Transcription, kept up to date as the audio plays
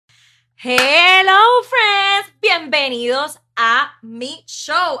Hello friends, bienvenidos a mi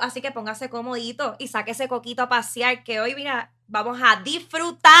show, así que póngase comodito y saque ese coquito a pasear que hoy, mira, vamos a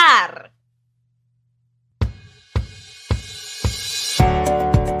disfrutar.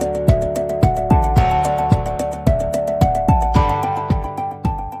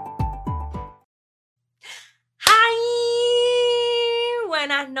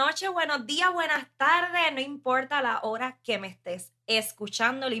 Buenas noches, buenos días, buenas tardes, no importa la hora que me estés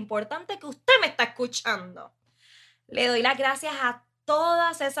escuchando, lo importante es que usted me está escuchando. Le doy las gracias a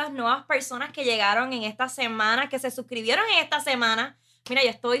todas esas nuevas personas que llegaron en esta semana, que se suscribieron en esta semana. Mira, yo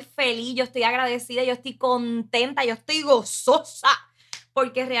estoy feliz, yo estoy agradecida, yo estoy contenta, yo estoy gozosa,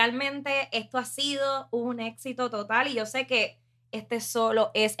 porque realmente esto ha sido un éxito total y yo sé que este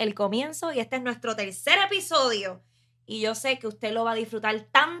solo es el comienzo y este es nuestro tercer episodio. Y yo sé que usted lo va a disfrutar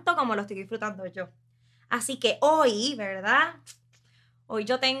tanto como lo estoy disfrutando yo. Así que hoy, ¿verdad? Hoy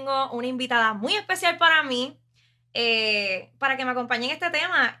yo tengo una invitada muy especial para mí, para que me acompañe en este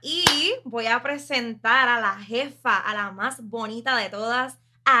tema. Y voy a presentar a la jefa, a la más bonita de todas,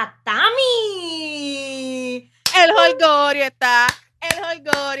 a Tami. El holgorio está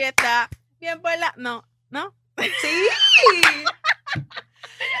bien por la... No. Sí.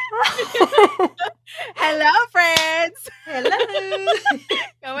 Hello, friends. Hello.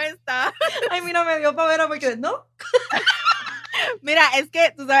 ¿Cómo estás? Ay, mira, me dio pavera porque no. Mira, es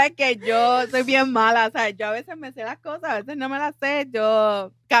que tú sabes que yo soy bien mala, o sea, yo a veces me sé las cosas, a veces no me las sé,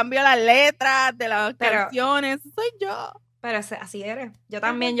 yo cambio las letras de las canciones, soy yo. Pero así eres. Yo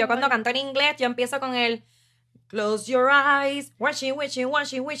también, yo cuando canto en inglés, yo empiezo con el Close your eyes, watching, wishing,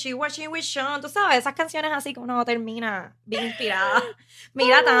 watching, wishing, watching, wishing. Tú sabes, esas canciones así que uno termina bien inspirada.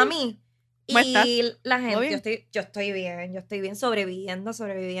 Mira, Tami. ¿Cómo estás? Y la gente, bien? yo estoy bien sobreviviendo,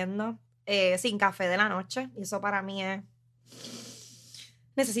 sin café de la noche. Y eso para mí es...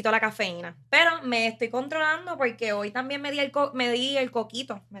 Necesito la cafeína. Pero me estoy controlando porque hoy también me di el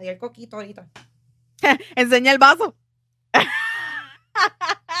coquito ahorita. Enseña el vaso.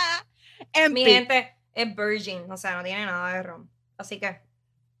 Mi gente es virgin, o sea, no tiene nada de ron. Así que,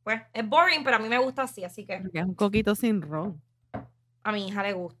 pues, es boring, pero a mí me gusta así que... Porque es un coquito sin ron. A mi hija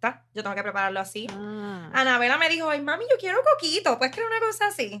le gusta. Yo tengo que prepararlo así. Anabela me dijo, ay, mami, yo quiero coquito. ¿Puedes creer una cosa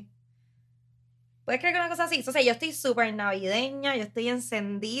así? Entonces, yo estoy súper navideña, yo estoy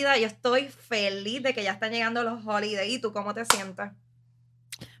encendida, yo estoy feliz de que ya están llegando los holidays. ¿Y tú cómo te sientes?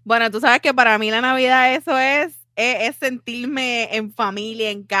 Bueno, tú sabes que para mí la Navidad eso es sentirme en familia,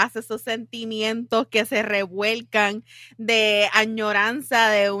 en casa, esos sentimientos que se revuelcan de añoranza,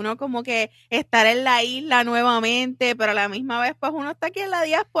 de uno como que estar en la isla nuevamente, pero a la misma vez pues uno está aquí en la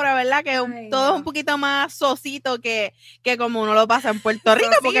diáspora, ¿verdad? Que todo es un poquito más sosito que como uno lo pasa en Puerto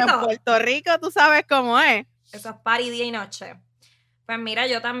Rico, porque en Puerto Rico tú sabes cómo es. Eso es party día y noche. Pues mira,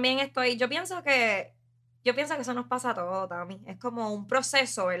 yo también yo pienso que eso nos pasa a todos, Tami. Es como un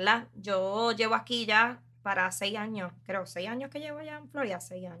proceso, ¿verdad? Yo llevo aquí ya para 6 años, creo, 6 años que llevo ya en Florida,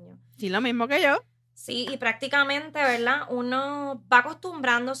 6 años. Sí, lo mismo que yo. Sí, y prácticamente, ¿verdad? Uno va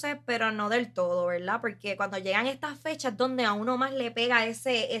acostumbrándose, pero no del todo, ¿verdad? Porque cuando llegan estas fechas donde a uno más le pega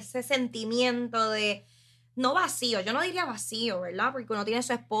ese sentimiento de, no vacío, yo no diría vacío, ¿verdad? Porque uno tiene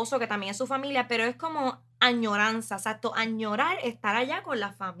su esposo, que también es su familia, pero es como añoranza, exacto, añorar estar allá con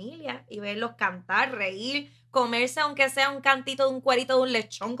la familia y verlos cantar, reír, comerse aunque sea un cantito de un cuerito de un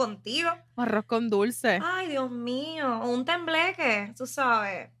lechón contigo. Arroz con dulce. Ay, Dios mío, o un tembleque, tú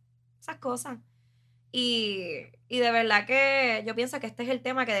sabes, esas cosas. Y de verdad que yo pienso que este es el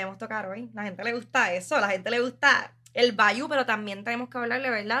tema que debemos tocar hoy. La gente le gusta eso, la gente le gusta el bayou, pero también tenemos que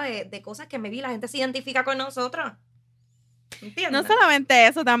hablarle, ¿verdad? De cosas que maybe la gente se identifica con nosotros. ¿Entiendes? No solamente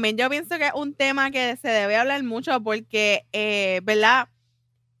eso, también yo pienso que es un tema que se debe hablar mucho porque, ¿verdad?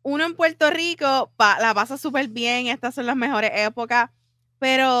 Uno en Puerto Rico la pasa súper bien, estas son las mejores épocas,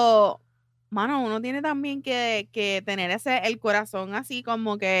 pero, mano, uno tiene también que tener el corazón así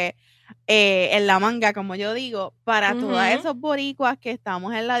como que en la manga, como yo digo, para todos esos boricuas que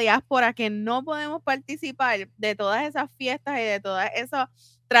estamos en la diáspora, que no podemos participar de todas esas fiestas y de todas esas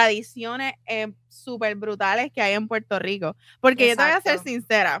tradiciones súper brutales que hay en Puerto Rico. Porque yo te voy a ser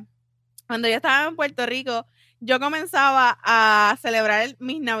sincera, cuando yo estaba en Puerto Rico, yo comenzaba a celebrar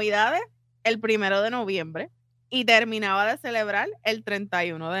mis navidades el 1 de noviembre y terminaba de celebrar el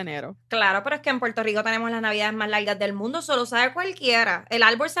 31 de enero. Claro, pero es que en Puerto Rico tenemos las navidades más largas del mundo, solo sabe cualquiera. El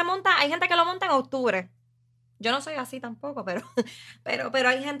árbol se monta, hay gente que lo monta en octubre. Yo no soy así tampoco, pero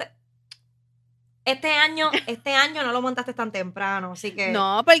hay gente... Este año no lo montaste tan temprano, así que...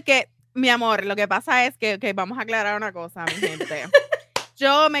 No, porque, mi amor, lo que pasa es que vamos a aclarar una cosa, mi gente.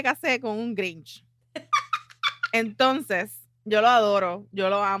 Yo me casé con un Grinch. Entonces, Yo lo adoro, yo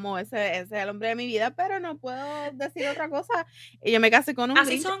lo amo, ese es el hombre de mi vida, pero no puedo decir otra cosa. Y yo me casé con un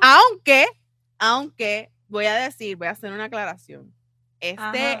Así Grinch, son. aunque voy a hacer una aclaración.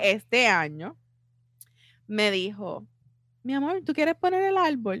 Ajá. Este año me dijo, mi amor, ¿tú quieres poner el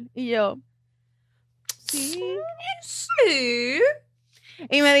árbol? Y yo, sí. Sí.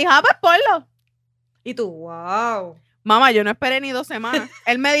 Y me dijo, pues ponlo. Y tú, wow. Mamá, yo no esperé ni 2 semanas.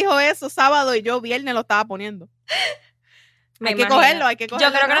 Él me dijo eso sábado y yo viernes lo estaba poniendo. Me Hay que imagino. cogerlo Yo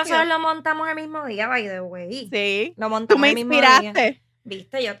creo que rápido. nosotros lo montamos el mismo día, by the way. Sí. Lo Tú montamos me el mismo día. inspiraste.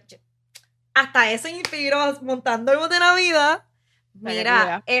 ¿Viste? Hasta eso inspiró montando el de Navidad.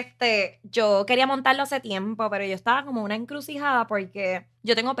 Mira, yo quería montarlo hace tiempo, pero yo estaba como una encrucijada porque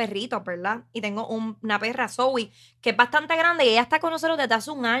yo tengo perritos, ¿verdad? Y tengo una perra, Zoe, que es bastante grande y ella está con nosotros desde hace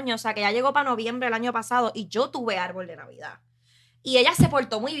un año, o sea, que ya llegó para noviembre del año pasado y yo tuve árbol de Navidad. Y ella se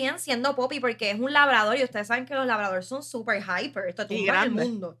portó muy bien siendo Poppy porque es un labrador y ustedes saben que los labradores son súper hyper, esto tumban el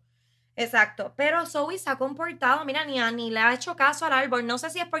mundo. Exacto, pero Zoe se ha comportado, mira, ni le ha hecho caso al árbol, no sé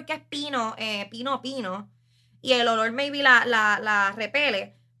si es porque es pino, y el olor maybe la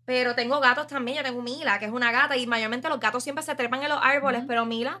repele, pero tengo gatos también, yo tengo Mila, que es una gata, y mayormente los gatos siempre se trepan en los árboles, pero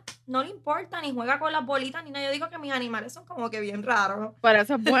Mila no le importa, ni juega con las bolitas, ni nada, yo digo que mis animales son como que bien raros. Pero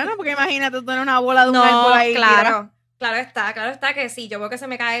eso es bueno, porque imagínate tener una bola de un árbol ahí. Claro. Claro está que sí, yo veo que se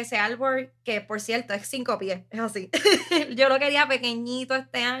me cae ese árbol, que por cierto es 5 pies, es así. Yo lo quería pequeñito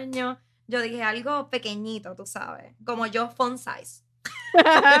este año, yo dije algo pequeñito, tú sabes, como yo font size. ¿Tú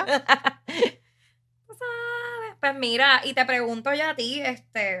sabes? Pues mira, y te pregunto yo a ti,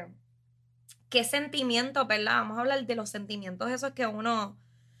 ¿qué sentimientos, verdad? Vamos a hablar de los sentimientos esos que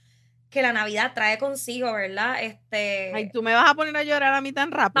la Navidad trae consigo, ¿verdad? Ay, tú me vas a poner a llorar a mí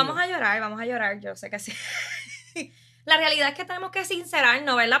tan rápido. Vamos a llorar, yo sé que sí. La realidad es que tenemos que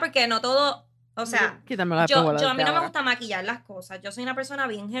sincerarnos, ¿verdad? Porque no todo, o sea, yo a mí no me gusta maquillar las cosas. Yo soy una persona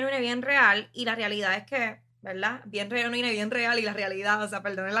bien genuina y bien real y la realidad es que, ¿verdad? Bien genuina y bien real y la realidad, o sea,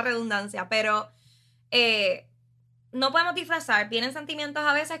 perdonen la redundancia, pero no podemos disfrazar. Vienen sentimientos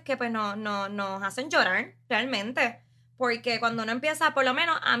a veces que pues nos hacen llorar, realmente. Porque cuando uno empieza, por lo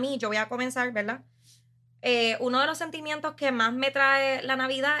menos a mí, yo voy a comenzar, ¿verdad? Uno de los sentimientos que más me trae la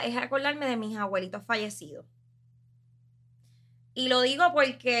Navidad es acordarme de mis abuelitos fallecidos. Y lo digo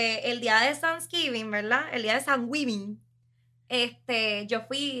porque el día de Thanksgiving, ¿verdad? El día de Thanksgiving, yo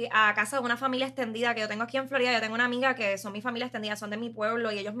fui a casa de una familia extendida que yo tengo aquí en Florida. Yo tengo una amiga que son mi familia extendida, son de mi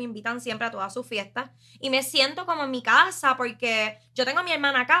pueblo y ellos me invitan siempre a todas sus fiestas. Y me siento como en mi casa porque yo tengo a mi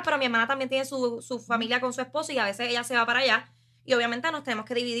hermana acá, pero mi hermana también tiene su familia con su esposo y a veces ella se va para allá. Y obviamente nos tenemos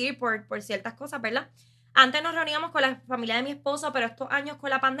que dividir por ciertas cosas, ¿verdad? Antes nos reuníamos con la familia de mi esposo, pero estos años con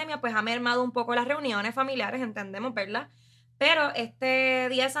la pandemia pues ha mermado un poco las reuniones familiares, entendemos, ¿verdad? Pero este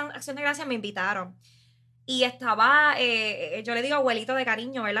día de Acción de Gracias me invitaron. Y estaba, yo le digo abuelito de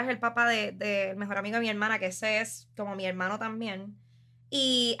cariño, ¿verdad? Es el papá del mejor amigo de mi hermana, que ese es como mi hermano también.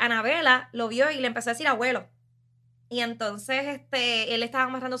 Y Anabela lo vio y le empezó a decir abuelo. Y entonces él estaba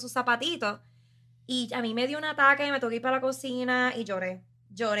amarrando sus zapatitos. Y a mí me dio un ataque, me tuve que ir para la cocina y lloré.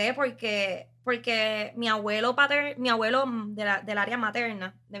 Lloré porque mi abuelo del área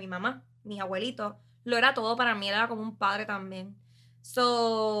materna de mi mamá, mi abuelito, lo era todo para mí, era como un padre también.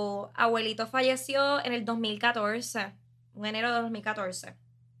 So, abuelito falleció en el 2014, en enero de 2014.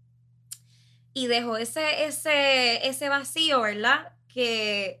 Y dejó ese vacío, ¿verdad?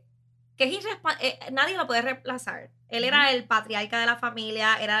 Que es nadie lo puede reemplazar. Él era el patriarca de la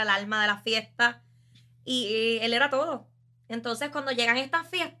familia, era el alma de la fiesta y él era todo. Entonces, cuando llegan estas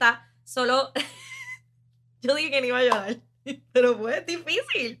fiestas, solo yo dije que no iba a llorar, pero fue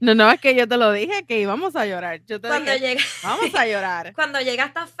difícil. No, es que yo te lo dije que íbamos a llorar. Yo te dije, vamos a llorar. Cuando llega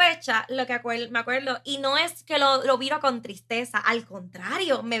esta fecha, lo que me acuerdo, y no es que lo viro con tristeza, al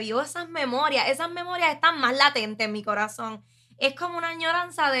contrario, me vio esas memorias están más latentes en mi corazón. Es como una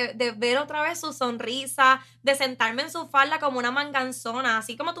añoranza de ver otra vez su sonrisa, de sentarme en su falda como una manganzona,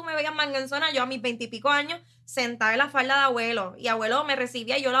 así como tú me veías manganzona, yo a mis 20 y pico años, sentada en la falda de abuelo, y abuelo me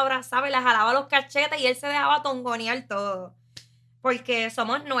recibía, y yo lo abrazaba y le jalaba los cachetes, y él se dejaba tongonear todo. Porque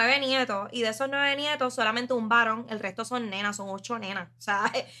somos 9 nietos y de esos 9 nietos solamente un varón, el resto son nenas, son 8 nenas. O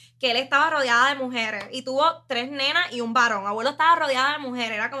sea, que él estaba rodeada de mujeres y tuvo 3 nenas y un varón. Abuelo estaba rodeada de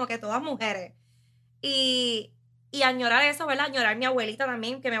mujeres, era como que todas mujeres. Y añorar eso, ¿verdad? Añorar mi abuelita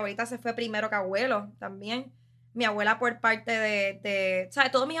también, que mi abuelita se fue primero que abuelo también. Mi abuela por parte o sea,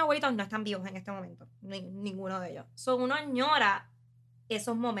 todos mis abuelitos no están vivos en este momento, ninguno de ellos. Uno añora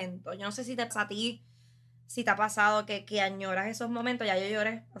esos momentos. Yo no sé si te pasa a ti, si te ha pasado que añoras esos momentos. Ya yo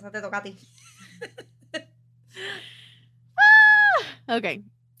lloré, o sea, te toca a ti. Ok.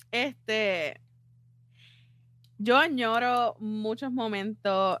 Yo añoro muchos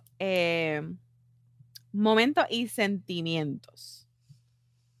momentos y sentimientos,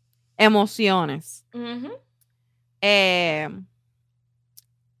 emociones. Ujú.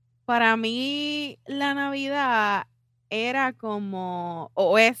 Para mí la Navidad era como,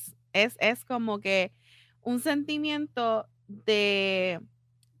 o es como que un sentimiento de,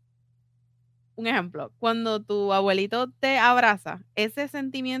 un ejemplo, cuando tu abuelito te abraza, ese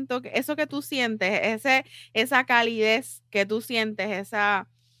sentimiento, eso que tú sientes, esa calidez que tú sientes, Ese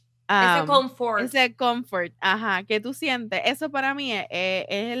confort. ese comfort, ajá, que tú sientes, eso para mí es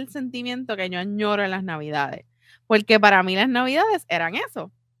el sentimiento que yo añoro en las Navidades, porque para mí las Navidades eran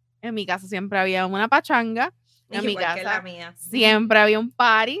eso. En mi casa siempre había una pachanga, en mi Igual que la casa mía. siempre había un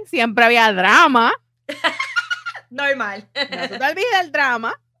party, siempre había drama. Normal. No se te olvide el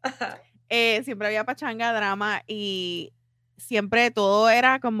drama. Siempre había pachanga, drama y siempre todo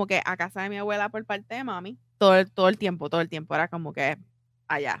era como que a casa de mi abuela por parte de mami. Todo el tiempo era como que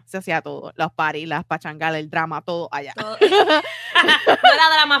allá se hacía todo. Los parties, las pachangas, el drama, todo allá. Todo. No era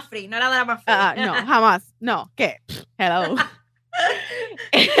drama free, no era drama free. No, jamás. No, ¿qué? Hello.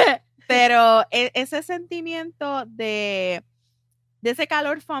 Pero ese sentimiento de ese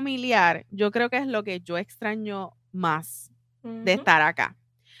calor familiar, yo creo que es lo que yo extraño más de estar acá.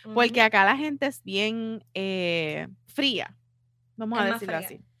 Porque acá la gente es bien fría, vamos a decirlo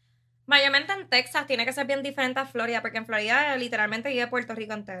así. Mayormente en Texas tiene que ser bien diferente a Florida, porque en Florida literalmente vive Puerto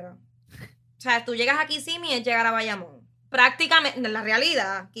Rico entero. O sea, tú llegas a Kissimmee y es llegar a Bayamón. Prácticamente, en la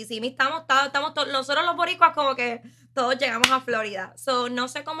realidad, Kissimmee estamos todos, nosotros los boricuas como que todos llegamos a Florida. So, no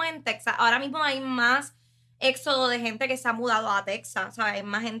sé cómo es en Texas. Ahora mismo hay más éxodo de gente que se ha mudado a Texas. O sea, hay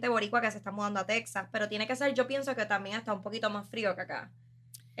más gente boricua que se está mudando a Texas. Pero tiene que ser, yo pienso que también está un poquito más frío que acá.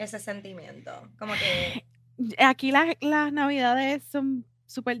 Ese sentimiento. Como que... Aquí las navidades son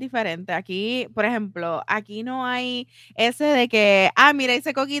súper diferentes. Aquí, por ejemplo, aquí no hay ese de que, mira,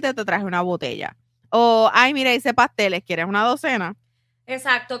 ese coquito te traje una botella. O, mira, ese pasteles, ¿quieres una docena?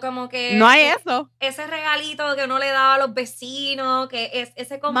 Exacto, como que... No hay eso. Ese regalito que uno le daba a los vecinos, que es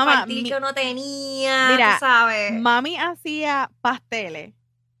ese compartir que uno tenía, mira, tú sabes. Mami hacía pasteles.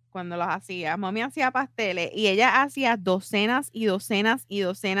 Cuando los hacía, mami hacía pasteles y ella hacía docenas y docenas y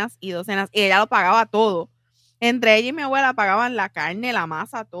docenas y docenas y ella lo pagaba todo. Entre ella y mi abuela pagaban la carne, la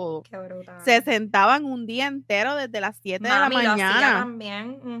masa, todo. Qué brutal. Se sentaban un día entero desde las 7 de la mañana. Lo hacía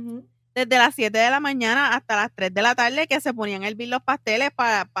también. Desde las 7 de la mañana hasta las 3 de la tarde que se ponían a hervir los pasteles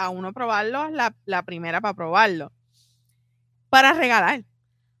para uno probarlos, la primera para probarlo. Para regalar.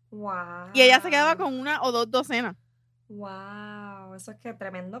 Wow. Y ella se quedaba con una o dos docenas. Wow, eso es que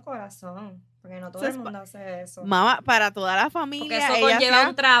tremendo corazón. Porque no todo el mundo hace eso. Mamá, para toda la familia. Porque eso conlleva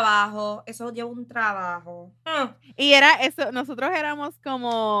un trabajo. Eso lleva un trabajo. Y era eso, nosotros éramos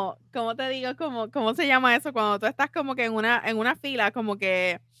como, ¿cómo te digo? ¿Cómo se llama eso? Cuando tú estás como que en una fila, como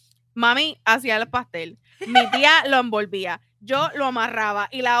que mami hacía el pastel, mi tía lo envolvía, yo lo amarraba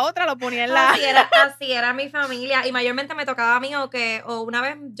y la otra lo ponía en la... Así era mi familia. Y mayormente me tocaba a mí o una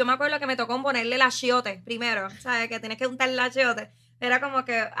vez, yo me acuerdo que me tocó ponerle el achiote primero, ¿sabes? Que tienes que untar el achiote. Era como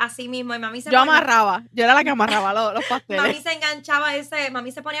que así mismo. Y mami se amarraba, yo era la que amarraba los pasteles. Mami se enganchaba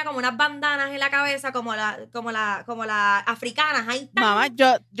mami se ponía como unas bandanas en la cabeza, como las africanas. Ahí está. Mamá,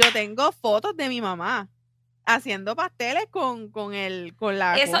 yo tengo fotos de mi mamá haciendo pasteles con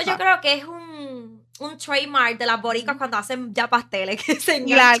la Eso cosa. Yo creo que es un trademark de las boricas cuando hacen ya pasteles. Que se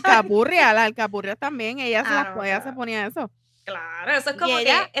y las alcapurrias también, ella se ponía eso. Claro, eso es como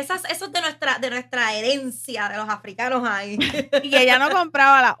que eso es de nuestra herencia de los africanos ahí. Y ella no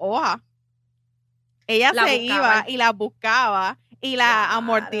compraba la hoja. Ella se iba y las buscaba y las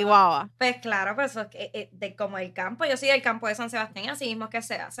amortiguaba. Pues claro, pues eso es como el campo. Yo soy del campo de San Sebastián, así mismo es que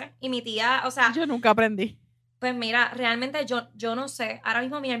se hace. Y mi tía, o sea... Yo nunca aprendí. Pues mira, realmente yo no sé. Ahora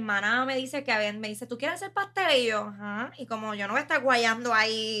mismo mi hermana me dice, ¿tú quieres hacer pastel? Y yo, ajá. Y como yo no voy a estar guayando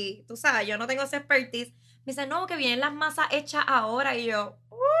ahí, tú sabes, yo no tengo ese expertise. Me dice, no, que vienen las masas hechas ahora. Y yo,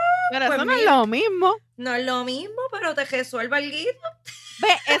 pero pues eso no es lo mismo. No es lo mismo, pero te resuelve el guito. Ve,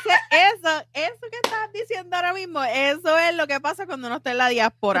 eso que estás diciendo ahora mismo, eso es lo que pasa cuando uno está en la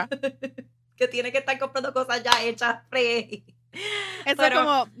diáspora. Que tiene que estar comprando cosas ya hechas, free. Eso es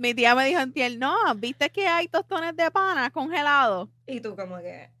como, mi tía me dijo en no, ¿viste que hay tostones de pana congelados? Y tú como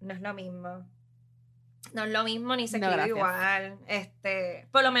que, no es lo mismo. No es lo mismo ni se escribe igual.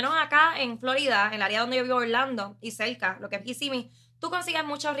 Por lo menos acá en Florida, en el área donde yo vivo, Orlando, y cerca, lo que es Kissimmee, tú consigues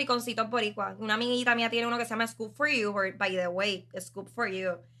muchos rinconcitos boricuas. Una amiguita mía tiene uno que se llama Scoop for You, by the way, Scoop for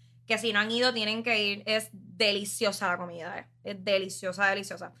You. Que si no han ido, tienen que ir. Es deliciosa la comida, Es deliciosa,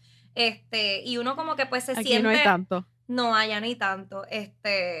 deliciosa. Y uno como que pues se siente... Aquí no hay tanto. No, allá ni tanto.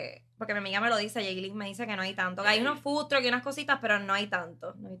 Porque mi amiga me lo dice, Jaylin me dice que no hay tanto. Que hay unos food trucks y unas cositas, pero no hay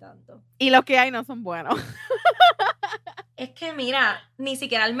tanto. Y los que hay no son buenos. Es que mira, ni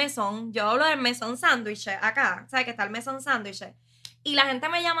siquiera el mesón. Yo hablo del mesón sándwich acá. ¿Sabes que está el mesón sándwich? Y la gente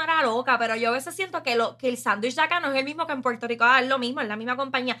me llamará loca, pero yo a veces siento que el sándwich de acá no es el mismo que en Puerto Rico. Es lo mismo, es la misma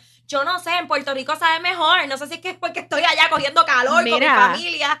compañía. Yo no sé, en Puerto Rico sabe mejor. No sé si es que es porque estoy allá cogiendo calor con mi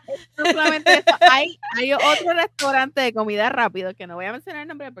familia. No solamente eso. Hay otro restaurante de comida rápido, que no voy a mencionar el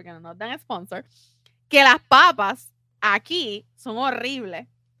nombre porque no nos dan sponsor, que las papas aquí son horribles.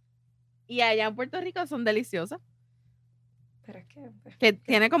 Y allá en Puerto Rico son deliciosas. Pero es que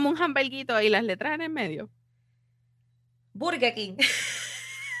tiene como un hamburguito y las letras en el medio. Burger King.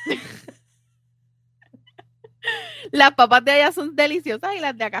 Las papas de allá son deliciosas y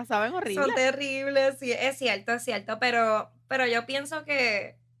las de acá saben horribles. Son terribles, sí, es cierto, pero yo pienso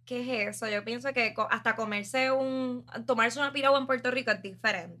que ¿qué es eso? Yo pienso que hasta tomarse una piragua en Puerto Rico es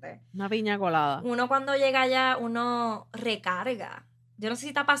diferente. Una piña colada. Uno cuando llega allá, uno recarga. Yo no sé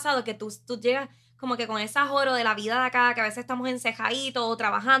si te ha pasado que tú llegas como que con esa joro de la vida de acá, que a veces estamos encejaditos o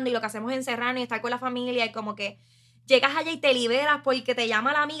trabajando y lo que hacemos es encerrarnos y estar con la familia y como que llegas allá y te liberas porque te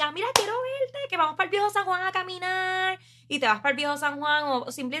llama la amiga, mira, quiero verte, que vamos para el Viejo San Juan a caminar, y te vas para el Viejo San Juan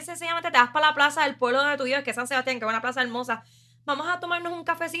o simplemente sencillamente te vas para la plaza del pueblo donde tú vives, que es San Sebastián, que es una plaza hermosa. Vamos a tomarnos un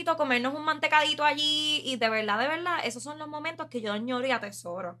cafecito, comernos un mantecadito allí y de verdad, esos son los momentos que yo añoro y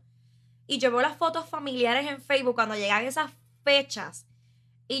atesoro. Y yo veo las fotos familiares en Facebook cuando llegan esas fechas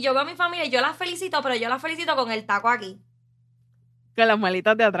y yo veo a mi familia y yo las felicito, pero yo las felicito con el taco aquí. Con las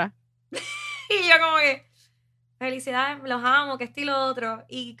muelitas de atrás. Y yo como que, felicidades, los amo, que esto y lo otro.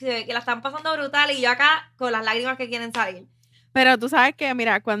 Y que la están pasando brutal y yo acá con las lágrimas que quieren salir. Pero tú sabes que,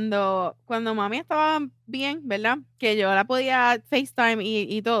 mira, cuando mami estaba bien, ¿verdad? Que yo la podía FaceTime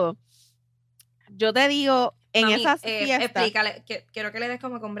y todo. Yo te digo, en mami, esas fiestas... explícale, quiero que le des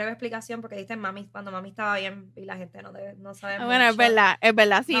como con breve explicación porque diste mami, cuando mami estaba bien y la gente no sabe mucho. Bueno, es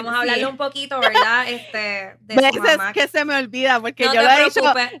verdad, sí. Vamos a hablarle un poquito, ¿verdad? De su mamá. Es que se me olvida porque no yo le he dicho,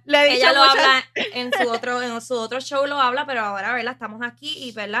 ella lo habla en su otro show lo habla, pero ahora, ¿verdad? Estamos aquí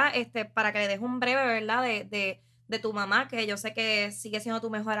y, ¿verdad? Para que le des un breve, ¿verdad? De tu mamá, que yo sé que sigue siendo tu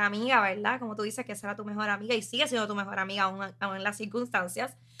mejor amiga, ¿verdad? Como tú dices que será tu mejor amiga y sigue siendo tu mejor amiga aún en las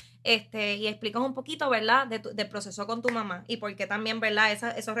circunstancias. Y explicas un poquito, ¿verdad? Del proceso con tu mamá y por qué también, ¿verdad?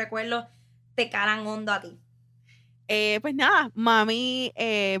 Esos recuerdos te calan hondo a ti. Pues nada, mami,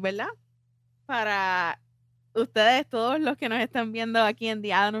 ¿verdad? Para ustedes, todos los que nos están viendo aquí en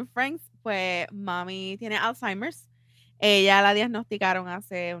The Adam Friends, pues mami tiene Alzheimer's. Ella la diagnosticaron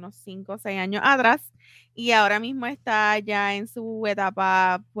hace unos 5 o 6 años atrás y ahora mismo está ya en su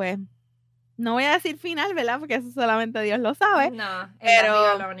etapa, pues, no voy a decir final, ¿verdad? Porque eso solamente Dios lo sabe. No,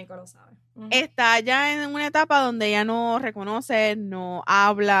 pero lo único lo sabe. Está ya en una etapa donde ella no reconoce, no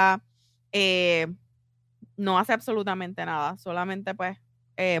habla, no hace absolutamente nada, solamente pues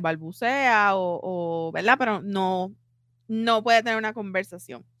balbucea o ¿verdad? Pero no puede tener una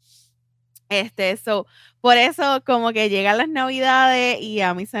conversación. Por eso como que llegan las navidades y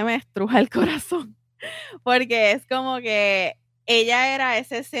a mí se me estruja el corazón, porque es como que ella era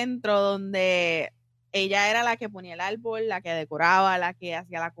ese centro donde ella era la que ponía el árbol, la que decoraba, la que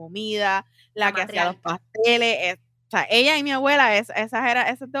hacía la comida, la que hacía los pasteles, o sea, ella y mi abuela,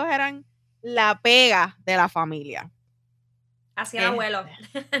 esas dos eran la pega de la familia. Así el abuelo,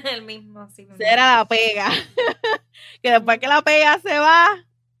 el mismo. Sí, era la pega. Que después que la pega se va,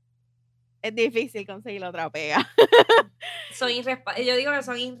 es difícil conseguir otra pega. Yo digo que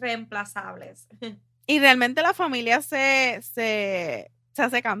son irreemplazables. Y realmente la familia se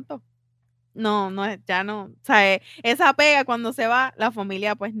hace canto. No, ya no. O sea, esa pega cuando se va, la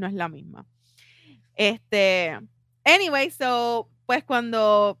familia pues no es la misma. Anyway, pues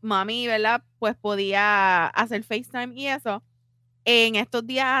cuando mami, ¿verdad? Pues podía hacer FaceTime y eso, en estos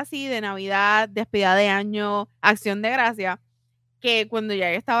días así de Navidad, despedida de año, Acción de Gracia, que cuando ya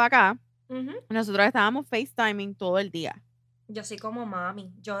estaba acá, nosotros estábamos FaceTiming todo el día. Yo soy como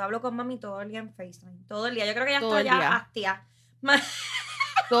mami. Yo hablo con mami todo el día en FaceTime. Todo el día. Yo creo que ya estoy ya hastia.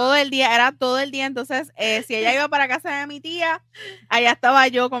 Todo el día, era todo el día. Entonces, si ella iba para casa de mi tía, allá estaba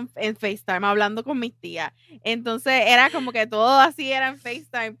yo en FaceTime hablando con mis tías. Entonces, era como que todo así era en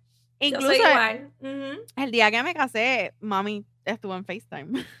FaceTime. Incluso yo soy igual. El día que me casé, mami estuvo en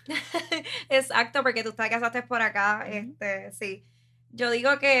FaceTime. Exacto, porque tú te casaste por acá. Sí. Yo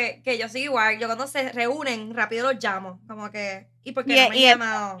digo que yo soy igual. Yo cuando se reúnen, rápido los llamo. Como que, ¿y por qué no me han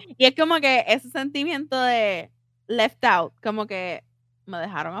llamado? Y es como que ese sentimiento de left out, como que me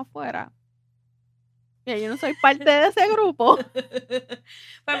dejaron afuera. Que yo no soy parte de ese grupo.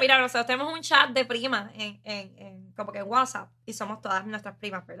 Pues mira, nosotros tenemos un chat de primas como que en WhatsApp y somos todas nuestras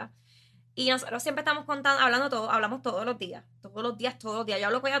primas, ¿verdad? Y nosotros siempre estamos contando, hablamos todos los días. Yo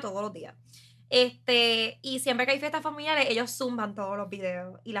hablo con ella todos los días. Y siempre que hay fiestas familiares, ellos zumban todos los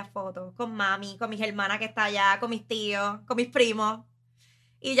videos y las fotos con mami, con mis hermanas que está allá, con mis tíos, con mis primos.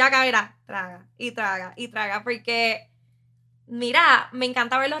 Y ya acá, mira, traga, porque mira, me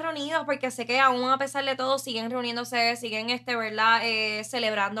encanta verlos reunidos porque sé que aún a pesar de todo siguen reuniéndose, siguen, ¿verdad?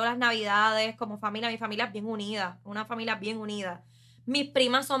 Celebrando las Navidades como familia. Mi familia es bien unida, una familia bien unida. Mis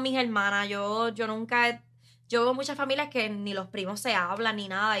primas son mis hermanas. Yo veo muchas familias que ni los primos se hablan ni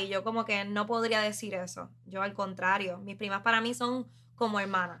nada y yo como que no podría decir eso. Yo al contrario, mis primas para mí son como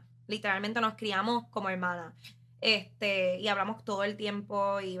hermanas. Literalmente nos criamos como hermanas. Y hablamos todo el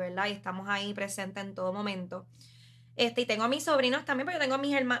tiempo y, ¿verdad? Y estamos ahí presentes en todo momento. Y tengo a mis sobrinos también, porque tengo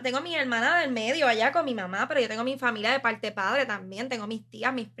a mi hermana del medio allá con mi mamá, pero yo tengo mi familia de parte padre también, tengo mis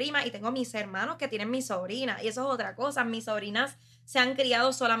tías, mis primas y tengo mis hermanos que tienen mis sobrinas. Y eso es otra cosa, mis sobrinas se han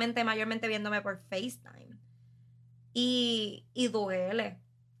criado solamente mayormente viéndome por FaceTime. Y duele,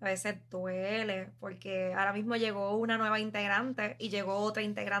 a veces duele, porque ahora mismo llegó una nueva integrante y llegó otra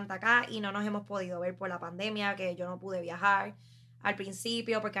integrante acá y no nos hemos podido ver por la pandemia, que yo no pude viajar al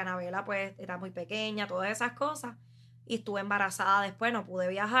principio porque Anabela pues era muy pequeña, todas esas cosas. Y estuve embarazada después, no pude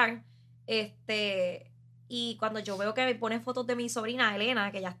viajar. Y cuando yo veo que me pone fotos de mi sobrina Elena,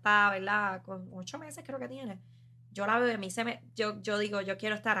 que ya está, ¿verdad? Con 8 meses creo que tiene. Yo la veo y a mí yo digo, yo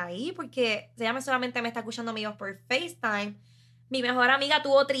quiero estar ahí porque ella solamente me está escuchando amigos por FaceTime. Mi mejor amiga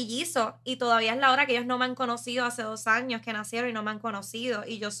tuvo trillizos y todavía es la hora que ellos no me han conocido hace 2 años que nacieron y no me han conocido.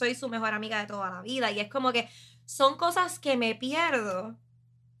 Y yo soy su mejor amiga de toda la vida. Y es como que son cosas que me pierdo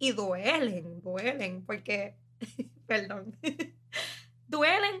y duelen, porque perdón.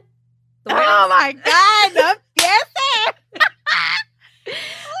 Duelen. Oh my God, no empieces.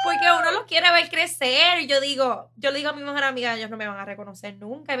 Porque uno los quiere ver crecer. Y yo le digo a mi mejor amiga, ellos no me van a reconocer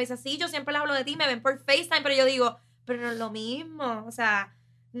nunca. Y me dice, sí, yo siempre les hablo de ti, me ven por FaceTime, pero yo digo, pero no es lo mismo. O sea,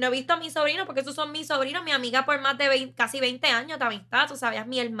 no he visto a mis sobrinos, porque esos son mis sobrinos, mi amiga por más de casi 20 años de amistad, tú sabías,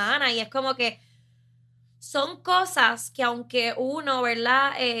 mi hermana. Y es como que son cosas que aunque uno,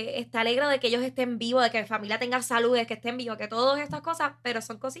 ¿verdad? Está alegre de que ellos estén vivos, de que mi familia tenga salud, de que estén vivos, que todas estas cosas, pero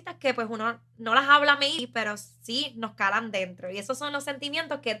son cositas que pues uno no las habla a mí, pero sí nos calan dentro. Y esos son los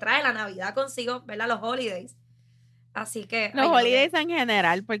sentimientos que trae la Navidad consigo, ¿verdad? Los holidays. Así que... Los holidays en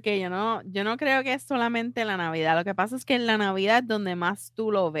general, porque yo no creo que es solamente la Navidad. Lo que pasa es que en la Navidad es donde más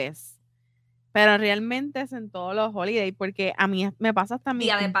tú lo ves. Pero realmente es en todos los holidays, porque a mí me pasa hasta mi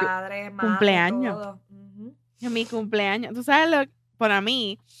Día de padre, madre, cumpleaños. todo. En mi cumpleaños. Tú sabes, para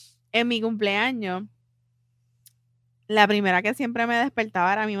mí, en mi cumpleaños, la primera que siempre me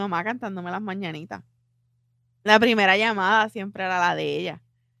despertaba era mi mamá cantándome las mañanitas. La primera llamada siempre era la de ella.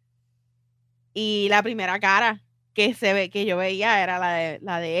 Y la primera cara que yo veía era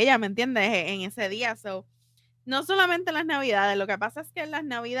la de ella, ¿me entiendes? En ese día. So, no solamente en las Navidades, lo que pasa es que en las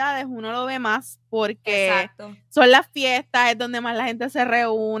Navidades uno lo ve más porque Exacto. son las fiestas, es donde más la gente se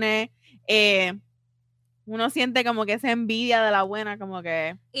reúne. Uno siente como que esa envidia de la buena, como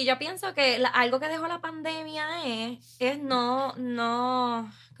que... Y yo pienso que algo que dejó la pandemia es no,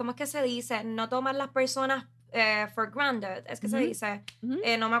 ¿cómo es que se dice? No tomar las personas for granted, es que se dice.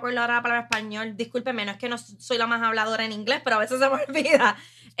 No me acuerdo ahora la palabra español, discúlpeme, no es que no soy la más habladora en inglés, pero a veces se me olvida.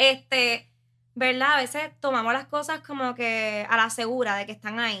 ¿Verdad? A veces tomamos las cosas como que a la segura de que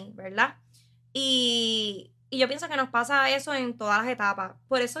están ahí, ¿verdad? Y yo pienso que nos pasa eso en todas las etapas.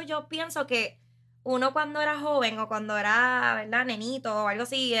 Por eso yo pienso que uno cuando era joven o cuando era, ¿verdad? Nenito o algo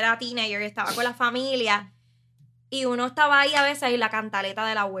así, era teenager, estaba con la familia y uno estaba ahí a veces y la cantaleta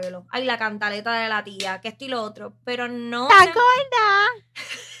del abuelo, ay, la cantaleta de la tía, que esto y lo otro, pero no... ¿Te acuerdas?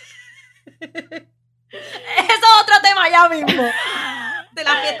 Eso es otro tema ya mismo, de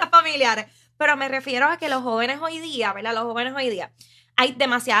las fiestas familiares. Pero me refiero a que los jóvenes hoy día, ¿verdad? Los jóvenes hoy día, hay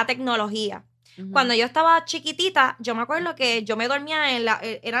demasiada tecnología. Cuando yo estaba chiquitita, yo me acuerdo que yo me dormía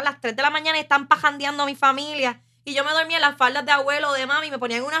eran las 3 de la mañana y están pajandeando a mi familia. Y yo me dormía en las faldas de abuelo o de mami, me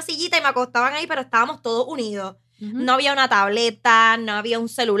ponían en una sillita y me acostaban ahí, pero estábamos todos unidos. No había una tableta, no había un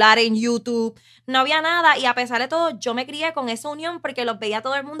celular en YouTube, no había nada. Y a pesar de todo, yo me crié con esa unión porque los veía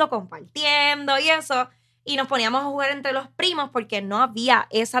todo el mundo compartiendo y eso. Y nos poníamos a jugar entre los primos porque no había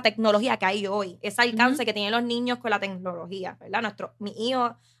esa tecnología que hay hoy, ese alcance que tienen los niños con la tecnología, ¿verdad? Mi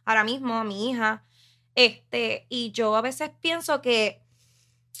hijo, ahora mismo, mi hija. Y yo a veces pienso que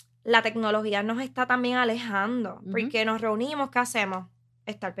la tecnología nos está también alejando, porque nos reunimos, ¿qué hacemos?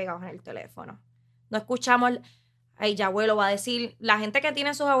 Estar pegados en el teléfono. No escuchamos... ay, ya abuelo va a decir, la gente que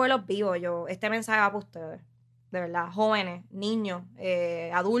tiene sus abuelos vivos, este mensaje va para ustedes, de verdad, jóvenes, niños,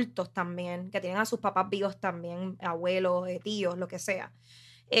 adultos también, que tienen a sus papás vivos también, abuelos, tíos, lo que sea.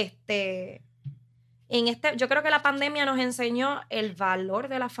 Yo creo que la pandemia nos enseñó el valor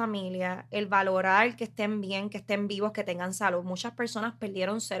de la familia, el valorar que estén bien, que estén vivos, que tengan salud. Muchas personas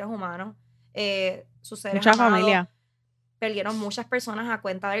perdieron seres humanos, sus seres Mucha amados, familia. perdieron muchas personas a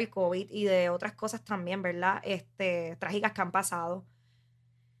cuenta del COVID y de otras cosas también, ¿verdad? Trágicas que han pasado.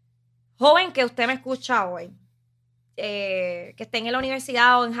 Joven que usted me escucha hoy, que esté en la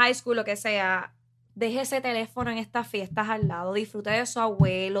universidad o en high school, lo que sea, deje ese teléfono en estas fiestas al lado, disfrute de su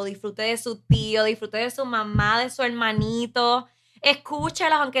abuelo, disfrute de su tío, disfrute de su mamá, de su hermanito,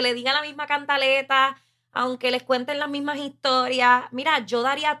 escúchelos, aunque le digan la misma cantaleta, aunque les cuenten las mismas historias. Mira, yo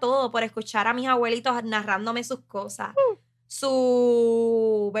daría todo por escuchar a mis abuelitos narrándome sus cosas,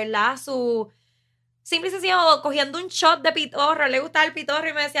 ¿verdad? Simple y sencillo, cogiendo un shot de pitorro, le gustaba el pitorro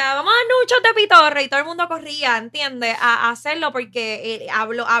y me decía, vamos a darnos un shot de pitorro, y todo el mundo corría, ¿entiendes? A hacerlo porque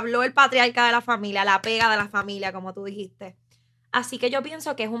habló el patriarca de la familia, la pega de la familia, como tú dijiste. Así que yo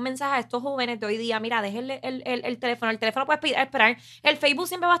pienso que es un mensaje a estos jóvenes de hoy día, mira, déjenle el teléfono puedes esperar, el Facebook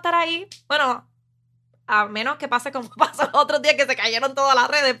siempre va a estar ahí, bueno, a menos que pase como pasó los otros días que se cayeron todas las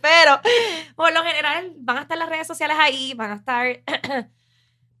redes, pero por lo general van a estar las redes sociales ahí, van a estar,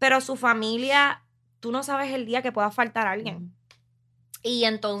 pero su familia, tú no sabes el día que pueda faltar alguien. Y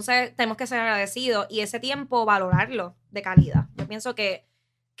entonces tenemos que ser agradecidos y ese tiempo valorarlo de calidad. Yo pienso que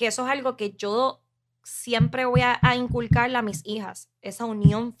eso es algo que yo siempre voy a inculcarle a mis hijas, esa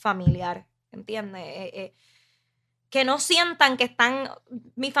unión familiar, ¿entiendes? Que no sientan que están,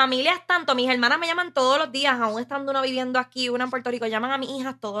 mi familia es tanto, mis hermanas me llaman todos los días, aún estando una viviendo aquí, una en Puerto Rico, llaman a mis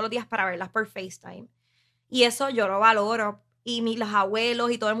hijas todos los días para verlas por FaceTime. Y eso yo lo valoro. Y los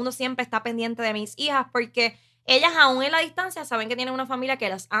abuelos y todo el mundo siempre está pendiente de mis hijas porque ellas aún en la distancia saben que tienen una familia que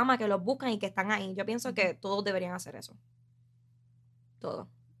las ama, que los buscan y que están ahí. Yo pienso que todos deberían hacer eso. Todo.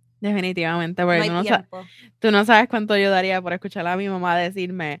 Definitivamente, porque no hay tiempo. Tú no sabes cuánto yo daría por escuchar a mi mamá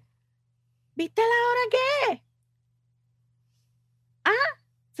decirme, ¿viste la hora que es? Ah,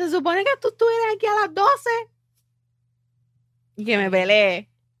 se supone que tú estuvieras aquí a las 12 y que me peleé.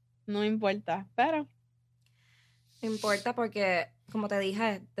 No importa, pero... No importa porque, como te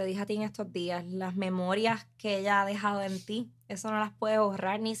dije a ti en estos días, las memorias que ella ha dejado en ti, eso no las puede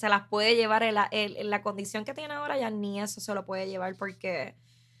borrar, ni se las puede llevar en la condición que tiene ahora, ya ni eso se lo puede llevar porque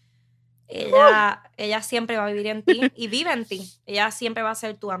ella siempre va a vivir en ti y vive en ti. Ella siempre va a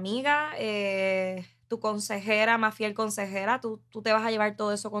ser tu amiga, tu consejera, más fiel consejera. Tú te vas a llevar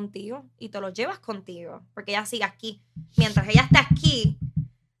todo eso contigo y te lo llevas contigo porque ella sigue aquí. Mientras ella esté aquí,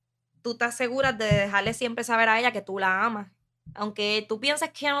 tú te aseguras de dejarle siempre saber a ella que tú la amas. Aunque tú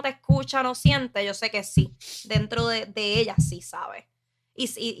pienses que no te escucha, no siente, yo sé que sí. Dentro de ella sí sabe.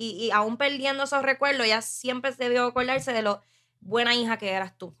 Y aún perdiendo esos recuerdos, ella siempre se debió acordarse de lo buena hija que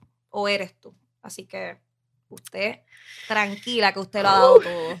eras tú. O eres tú. Así que usted, tranquila, que usted lo ha dado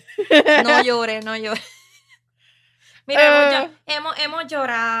todo. No llore, no llore. Mira, hemos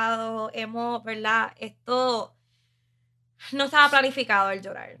llorado, ¿verdad? Esto... No estaba planificado el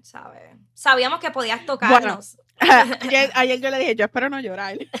llorar, ¿sabes? Sabíamos que podías tocarnos. Bueno, ayer yo le dije, yo espero no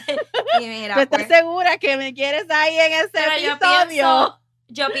llorar. Y mira, ¿tú estás segura que me quieres ahí en ese episodio?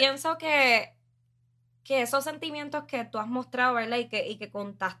 Yo pienso que esos sentimientos que tú has mostrado, ¿verdad? Y que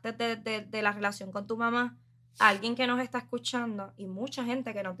contaste de la relación con tu mamá, alguien que nos está escuchando y mucha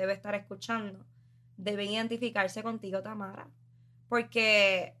gente que nos debe estar escuchando, debe identificarse contigo, Tamara.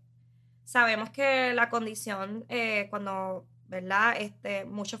 Porque... sabemos que la condición, cuando, ¿verdad?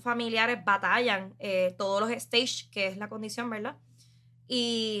 Muchos familiares batallan todos los stages, que es la condición, ¿verdad?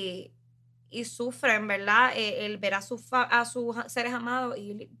 Y sufren, ¿verdad? El ver a sus seres amados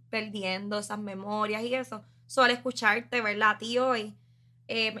ir perdiendo esas memorias y eso. Al escucharte, ¿verdad? A ti hoy,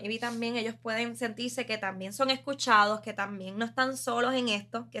 maybe también ellos pueden sentirse que también son escuchados, que también no están solos en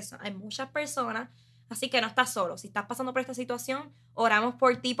esto, hay muchas personas. Así que no estás solo. Si estás pasando por esta situación, oramos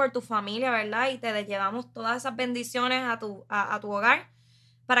por ti, por tu familia, ¿verdad? Y te llevamos todas esas bendiciones a tu hogar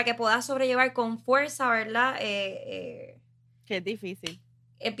para que puedas sobrellevar con fuerza, ¿verdad? Que es difícil.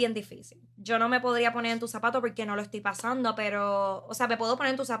 Es bien difícil. Yo no me podría poner en tus zapatos porque no lo estoy pasando, pero... O sea, me puedo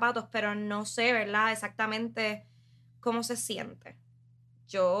poner en tus zapatos, pero no sé, ¿verdad? Exactamente cómo se siente.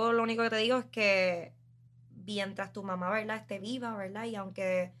 Yo lo único que te digo es que mientras tu mamá, ¿verdad? Esté viva, ¿verdad? Y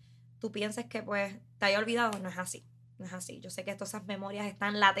aunque... tú pienses que pues te haya olvidado, no es así. No es así. Yo sé que todas esas memorias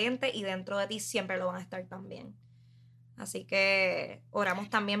están latentes y dentro de ti siempre lo van a estar también. Así que oramos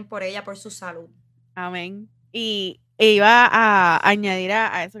también por ella, por su salud. Amén. Y iba a añadir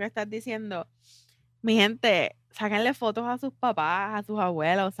a eso que estás diciendo. Mi gente, sáquenle fotos a sus papás, a sus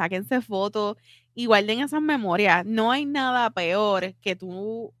abuelos, sáquense fotos y guarden esas memorias. No hay nada peor que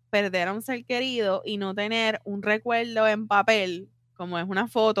tú perder a un ser querido y no tener un recuerdo en papel, como es una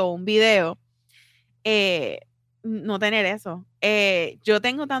foto o un video, no tener eso. Yo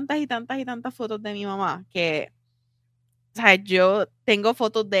tengo tantas y tantas y tantas fotos de mi mamá que, o sea, yo tengo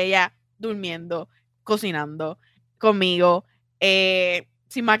fotos de ella durmiendo, cocinando, conmigo,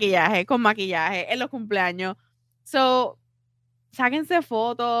 sin maquillaje, con maquillaje, en los cumpleaños. So, sáquense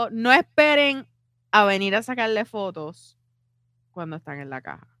fotos, no esperen a venir a sacarle fotos cuando están en la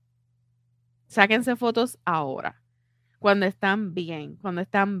caja. Sáquense fotos ahora, cuando están bien, cuando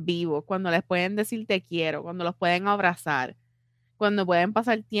están vivos, cuando les pueden decir te quiero, cuando los pueden abrazar, cuando pueden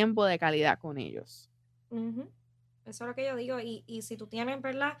pasar tiempo de calidad con ellos. Eso es lo que yo digo. Y si tú tienes,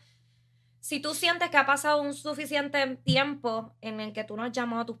 ¿verdad? Si tú sientes que ha pasado un suficiente tiempo en el que tú no has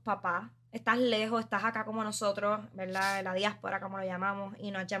llamado a tus papás, estás lejos, estás acá como nosotros, ¿verdad? En la diáspora, como lo llamamos,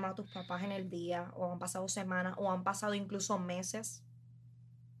 y no has llamado a tus papás en el día, o han pasado semanas, o han pasado incluso meses.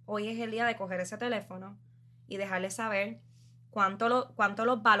 Hoy es el día de coger ese teléfono y dejarles saber cuánto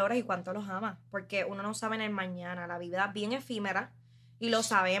los valoras y cuánto los amas, porque uno no sabe en el mañana, la vida es bien efímera y lo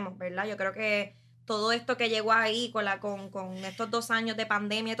sabemos, ¿verdad? Yo creo que todo esto que llegó ahí con estos 2 años de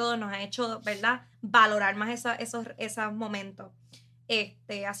pandemia y todo nos ha hecho, ¿verdad?, valorar más esos momentos.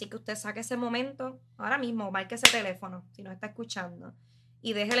 Así que usted saque ese momento ahora mismo, marque ese teléfono si nos está escuchando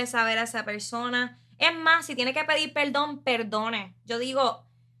y déjele saber a esa persona. Es más, si tiene que pedir perdón, perdone. Yo digo,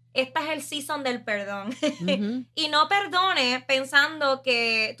 esta es el season del perdón. Y no perdone pensando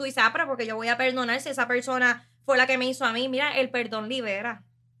que tú dices, pero porque yo voy a perdonar si esa persona fue la que me hizo a mí. Mira, el perdón libera.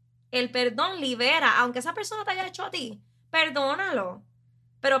 El perdón libera. Aunque esa persona te haya hecho a ti, perdónalo.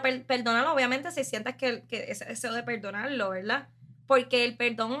 Pero perdónalo, obviamente, si sientes que ese deseo de perdonarlo, ¿verdad? Porque el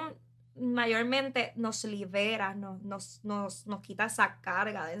perdón mayormente nos libera, nos quita esa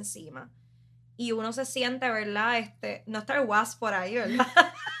carga de encima. Y uno se siente, ¿verdad? No estar guas por ahí, ¿verdad?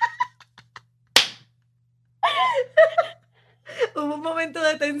 Hubo un momento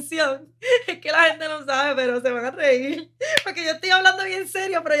de tensión. Es que la gente no sabe, pero se van a reír. Porque yo estoy hablando bien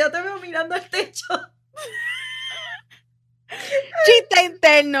serio, pero yo te veo mirando al techo. Chiste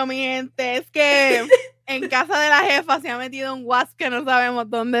interno, mi gente. Es que en casa de la jefa se ha metido un wasp que no sabemos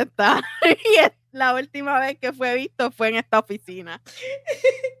dónde está. Y la última vez que fue visto fue en esta oficina.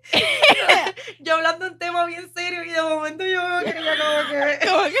 Yo hablando un tema bien serio y de momento yo veo que ella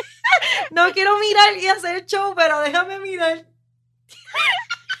como que no quiero mirar y hacer show, pero déjame mirar.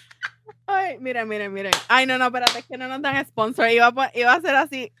 Ay, miren. Ay, no, espérate, es que no nos dan sponsor. Iba a ser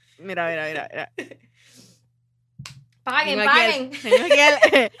así. Mira. Paguen.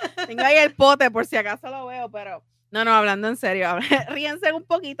 Tengo ahí el pote por si acaso lo veo, pero no, hablando en serio. Ríense un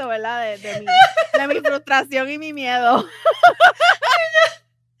poquito, ¿verdad? De mi frustración y mi miedo.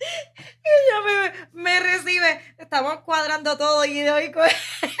 Ella me recibe. Estamos cuadrando todo y hoy con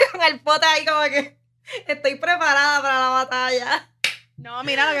el pote ahí como que estoy preparada para la batalla. No,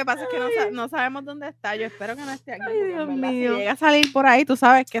 mira, lo que pasa es que no sabemos dónde está. Yo espero que no esté aquí. Ay, Dios mío. Si llega a salir por ahí, tú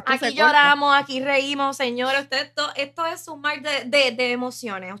sabes que esto aquí lloramos, aquí reímos, señores. Esto es un mar de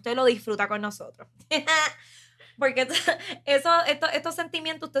emociones. Usted lo disfruta con nosotros. Porque estos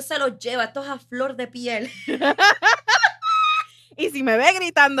sentimientos usted se los lleva. Esto es a flor de piel. Y si me ve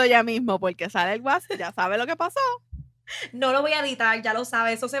gritando ya mismo porque sale el WhatsApp, ya sabe lo que pasó. No lo voy a editar, ya lo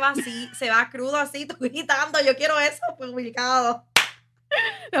sabe. Eso se va así, se va crudo así, tú gritando. Yo quiero eso publicado.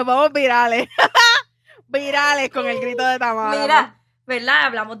 Nos vamos virales. Virales con el grito de Tamara. Mira, ¿verdad?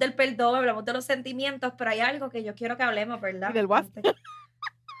 Hablamos del perdón, hablamos de los sentimientos, pero hay algo que yo quiero que hablemos, ¿verdad? ¿Y del WhatsApp?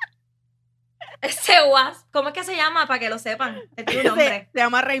 Ese WhatsApp, ¿cómo es que se llama? Para que lo sepan. Tiene un nombre. Se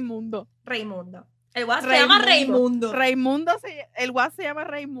llama Raimundo. El WhatsApp se llama Raimundo. El WhatsApp se llama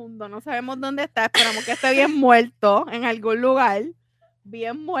Raimundo. No sabemos dónde está. Esperamos que esté bien muerto en algún lugar.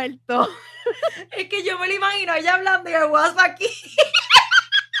 Bien muerto. Es que yo me lo imagino ella hablando y el WhatsApp aquí.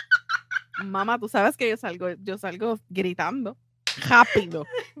 Mamá, tú sabes que yo salgo gritando. Rápido.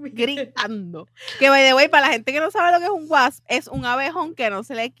 Gritando. Que by the way, para la gente que no sabe lo que es un wasp, es un abejón que no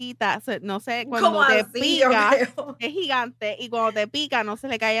se le quita. No sé, cuando te pica, es gigante. Y cuando te pica, no se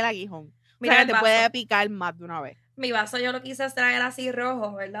le cae el aguijón. Mira, o sea, que te puede picar más de una vez. Mi vaso yo lo quise traer así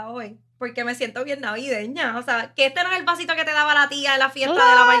rojo, ¿verdad? Hoy. Porque me siento bien navideña. O sea, que este no es el vasito que te daba la tía en la fiesta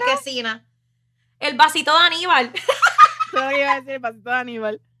de la marquesina. El vasito de Aníbal. Eso es lo que iba a decir, el vasito de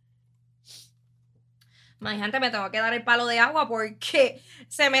Aníbal. Imagínate, me tengo que dar el palo de agua porque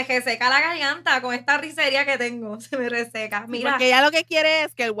se me reseca la garganta con esta risería que tengo. Se me reseca. Mira. Porque ella lo que quiere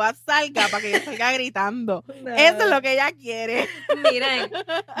es que el WhatsApp salga para que yo salga gritando. No. Eso es lo que ella quiere. Miren.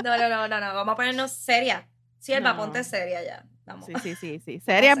 No. Vamos a ponernos serias. Sierva, No. ponte seria ya. Vamos. Sí.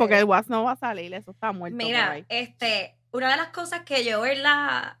 Seria, porque el WhatsApp no va a salir, eso está muerto por Mira, ahí. una de las cosas que yo,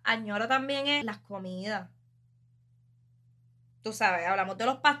 ¿verdad?, añoro también es las comidas. Tú sabes, hablamos de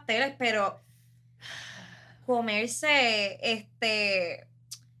los pasteles, pero comerse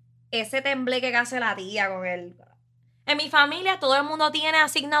ese tembleque que hace la tía con él. En mi familia todo el mundo tiene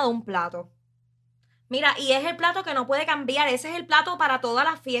asignado un plato. Mira, y es el plato que no puede cambiar. Ese es el plato para todas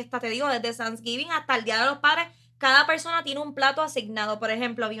las fiestas. Te digo, desde Thanksgiving hasta el Día de los Padres, cada persona tiene un plato asignado. Por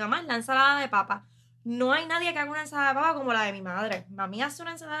ejemplo, mi mamá es la ensalada de papa. No hay nadie que haga una ensalada de papa como la de mi madre. Mami hace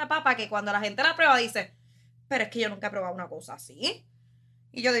una ensalada de papa que cuando la gente la prueba dice, pero es que yo nunca he probado una cosa así.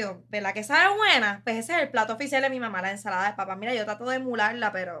 Y yo digo, ¿verdad que sabe buena? Pues ese es el plato oficial de mi mamá, la ensalada de papa. Mira, yo trato de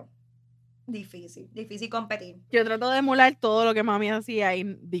emularla, pero difícil competir. Yo trato de emular todo lo que mami hacía y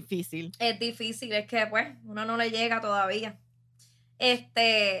difícil. Es difícil, es que pues uno no le llega todavía.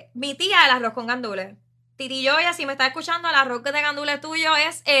 Mi tía, el arroz con gandules. Titilloya, si me está escuchando, el arroz de gandules tuyo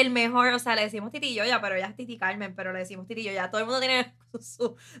es el mejor. O sea, le decimos titilloya, pero ella es Titi Carmen, pero le decimos titilloya. Todo el mundo tiene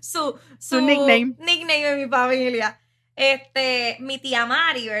su nickname en mi familia. Mi tía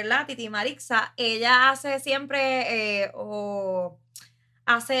Mari, ¿verdad? Titi Marixa, ella hace siempre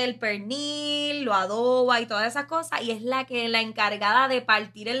hace el pernil, lo adoba y todas esas cosas, y es la encargada de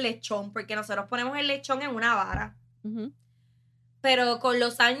partir el lechón, porque nosotros ponemos el lechón en una vara. Uh-huh. Pero con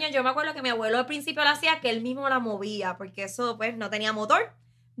los años, yo me acuerdo que mi abuelo al principio lo hacía, que él mismo la movía, porque eso pues no tenía motor.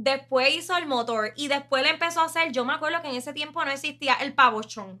 Después hizo el motor y después le empezó a hacer, yo me acuerdo que en ese tiempo no existía el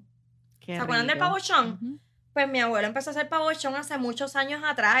pavochón. ¿Se acuerdan del pavochón? Uh-huh. Pues mi abuelo empezó a hacer pavochón hace muchos años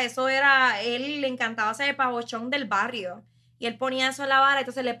atrás. Eso era, él le encantaba hacer el pavochón del barrio. Y él ponía eso en la vara,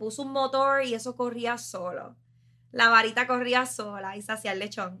 entonces le puso un motor y eso corría solo. La varita corría sola y se hacía el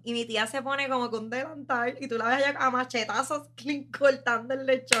lechón. Y mi tía se pone como con un delantal y tú la ves allá a machetazos cortando el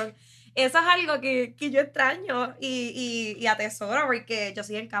lechón. Eso es algo que yo extraño y atesoro, porque yo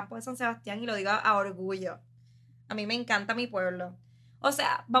soy del campo de San Sebastián y lo digo a orgullo. A mí me encanta mi pueblo. O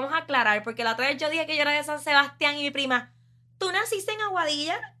sea, vamos a aclarar, porque la otra vez yo dije que yo era de San Sebastián y mi prima, ¿tú naciste en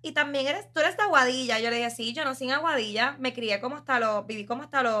Aguadilla? Y también tú eres de Aguadilla. Yo le dije, sí, yo nací en Aguadilla. Me crié viví como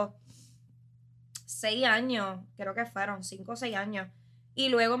hasta los 6 años, creo que fueron 5 o 6 años. Y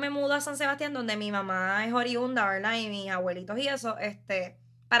luego me mudo a San Sebastián, donde mi mamá es oriunda, ¿verdad? Y mis abuelitos y eso,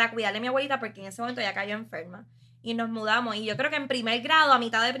 para cuidarle a mi abuelita, porque en ese momento ya cayó enferma. Y nos mudamos. Y yo creo que en primer grado, a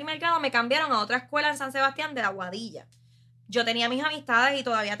mitad de primer grado, me cambiaron a otra escuela en San Sebastián de Aguadilla. Yo tenía mis amistades y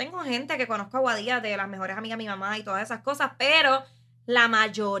todavía tengo gente que conozco a Aguadilla, de las mejores amigas de mi mamá y todas esas cosas, pero la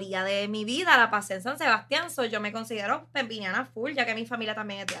mayoría de mi vida la pasé en San Sebastián. So, yo me considero pempiniana full, ya que mi familia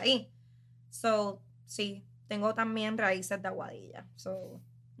también es de ahí. So, sí, tengo también raíces de Aguadilla. So,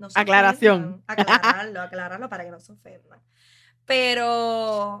 no se aclaración. Aclararlo para que no se ofendan.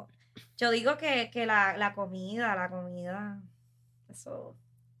 Pero yo digo que la comida, eso,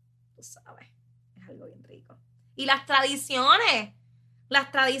 tú sabes, es algo bien rico. Y las tradiciones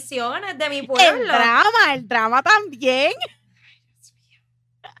de mi pueblo. El drama también. Ay, Dios mío.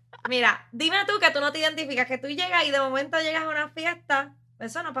 Mira, dime tú que tú no te identificas, que tú llegas y de momento llegas a una fiesta.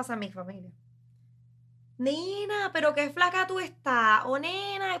 Eso no pasa en mi familia. Nena, pero qué flaca tú estás. O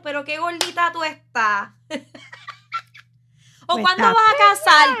nena, pero qué gordita tú estás. O cuándo vas a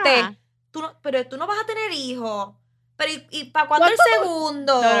casarte. Pero tú no vas a tener hijos. Pero ¿y para cuándo el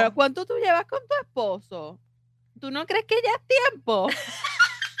segundo? No, ¿cuánto tú llevas con tu esposo? ¿Tú no crees que ya es tiempo?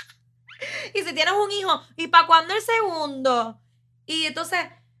 Y si tienes un hijo, ¿y para cuándo el segundo? Y entonces,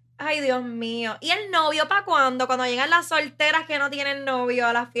 ay, Dios mío. ¿Y el novio para cuándo? Cuando llegan las solteras que no tienen novio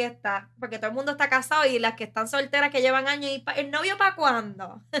a la fiesta. Porque todo el mundo está casado y las que están solteras que llevan años. ¿Y el novio para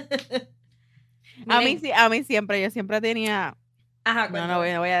cuándo? A mí siempre, yo siempre tenía... Ajá, no voy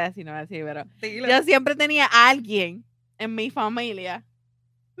a decir, pero... Dilo. Yo siempre tenía a alguien en mi familia.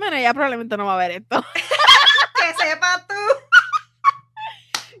 Bueno, ella probablemente no va a ver esto. Que sepas tú.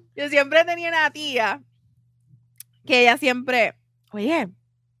 Yo siempre tenía una tía que ella siempre, oye,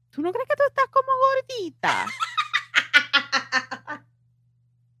 ¿tú no crees que tú estás como gordita?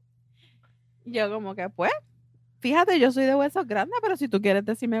 Yo como que, pues, fíjate, yo soy de huesos grandes, pero si tú quieres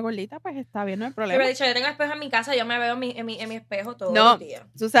decirme gordita, pues está bien, no hay problema. Yo he dicho, yo tengo espejo en mi casa, yo me veo en mi espejo todo el día.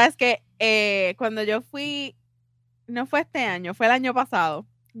 Tú sabes que cuando yo fui, no fue este año, fue el año pasado.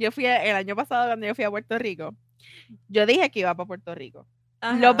 El año pasado cuando yo fui a Puerto Rico, yo dije que iba para Puerto Rico.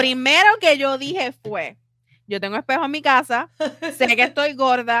 Ajá. Lo primero que yo dije fue, yo tengo espejo en mi casa, sé que estoy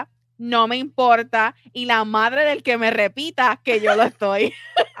gorda, no me importa, y la madre del que me repita que yo lo estoy.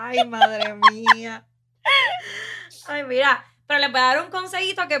 Ay, madre mía. Ay, mira, pero les voy a dar un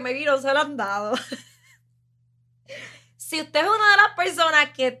consejito que me no se lo han dado. Si usted es una de las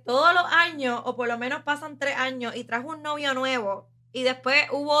personas que todos los años, o por lo menos pasan 3 años, y trajo un novio nuevo, y después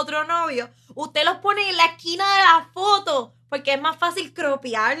hubo otro novio, usted los pone en la esquina de la foto, porque es más fácil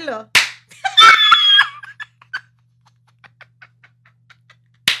cropearlo.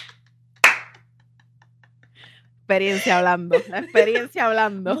 La experiencia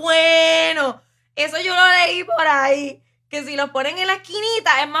hablando. Bueno, eso yo lo leí por ahí. Que si los ponen en la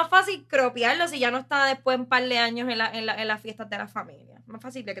esquinita es más fácil cropearlo si ya no está después un par de años en las fiestas de la familia. Más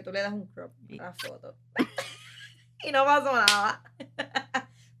fácil de que tú le das un crop a la foto. Y no pasó nada.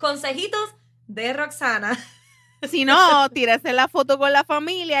 Consejitos de Roxana. Si no, tírese la foto con la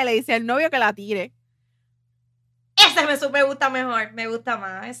familia y le dice al novio que la tire. Ese me gusta mejor, me gusta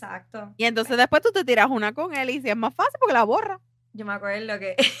más, exacto. Y entonces después tú te tiras una con él y si es más fácil porque la borra. Yo me acuerdo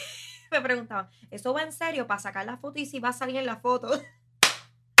que me preguntaban, ¿eso va en serio para sacar la foto y si va a salir en la foto?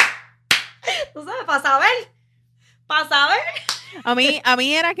 ¿Tú sabes? Para saber. Para saber. A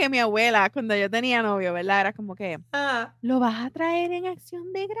mí era que mi abuela, cuando yo tenía novio, ¿verdad? Era como que, lo vas a traer en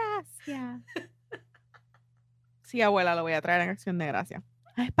acción de gracia. Sí, abuela, lo voy a traer en acción de gracia.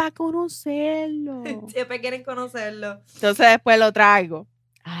 Es para conocerlo. Siempre quieren conocerlo. Entonces después lo traigo.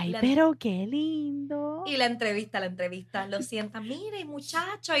 Ay, La- pero qué lindo. Y la entrevista, lo sientan, mire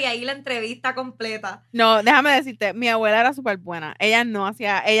muchacho, y ahí la entrevista completa. No, déjame decirte, mi abuela era súper buena. Ella no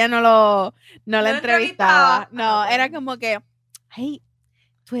la entrevistaba. No, era como que, ay,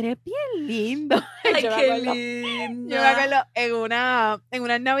 tú eres bien lindo. Ay, Yo me qué acuerdo- linda. Yo me acuerdo en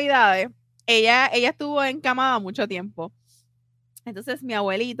unas navidades, ella estuvo encamada mucho tiempo. Entonces mi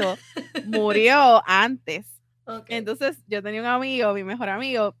abuelito murió antes. Okay. Entonces yo tenía un amigo, mi mejor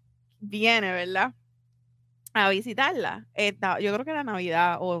amigo, viene, ¿verdad? A visitarla. Yo creo que era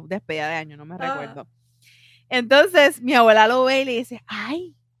Navidad o despedida de año, no me recuerdo. Entonces mi abuela lo ve y le dice,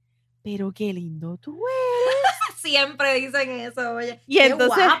 ay, pero qué lindo tú eres. Siempre dicen eso, oye. Y ¡Qué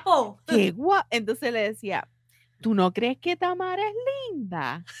entonces, guapo! ¡Qué guapo! Entonces le decía, ¿tú no crees que Tamara es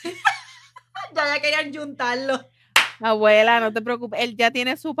linda? Ya querían juntarlo. Abuela, no te preocupes, él ya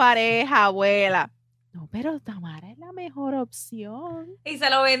tiene su pareja, abuela. No, pero Tamara es la mejor opción. Y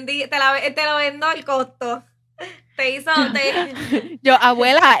se lo vendí, te lo vendo al costo. Te hizo. Yo,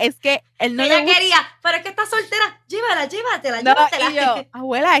 abuela, es que él no ella le gusta. quería, pero es que está soltera. Llévatela. No, y yo,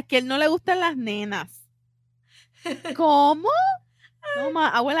 abuela, es que él no le gustan las nenas. ¿Cómo? No,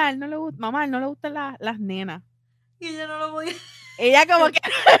 abuela, él no le gusta, mamá, él no le gustan las nenas. Y ella no lo podía. Ella como que,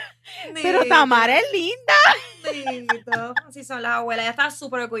 pero Tamara es linda. Así son las abuelas. Ella estaba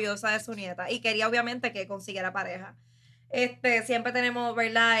súper orgullosa de su nieta y quería obviamente que consiguiera pareja. Siempre tenemos,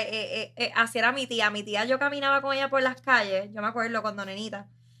 ¿verdad? Así era mi tía. Mi tía, yo caminaba con ella por las calles, yo me acuerdo cuando nenita.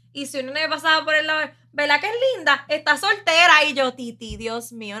 Y si un nene pasaba por el lado, ¿verdad que es linda? Está soltera. Y yo, Titi,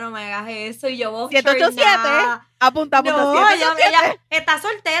 Dios mío, no me hagas eso. Y yo, 787, apunta, no, 787. ella está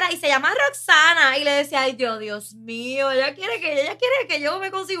soltera y se llama Roxana. Y le decía, ay, Dios mío, ella quiere que yo me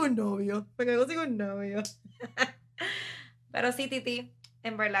consiga un novio. Pero sí, Titi,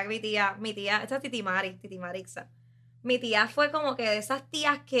 en verdad, mi tía, esta es Titi Marixa. Mi tía fue como que de esas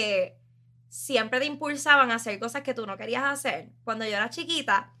tías que siempre te impulsaban a hacer cosas que tú no querías hacer. Cuando yo era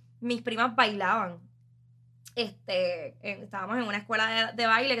chiquita, mis primas bailaban. Estábamos en una escuela de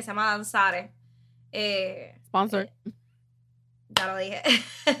baile que se llama Danzares. Sponsor. Ya lo dije.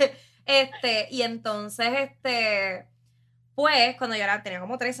 Y entonces, pues, cuando yo tenía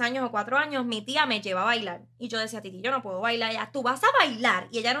como 3 años o 4 años, mi tía me lleva a bailar. Y yo decía, Titi, yo no puedo bailar ya. Tú vas a bailar.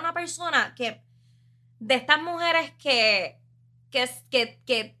 Y ella era una persona de estas mujeres que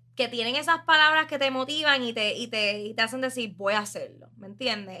tienen esas palabras que te motivan y te hacen decir, voy a hacerlo, ¿me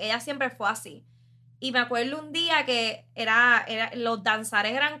entiendes? Ella siempre fue así. Y me acuerdo un día que los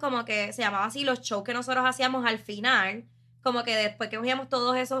danzares eran como que, se llamaba así, los shows que nosotros hacíamos al final, como que después que cogíamos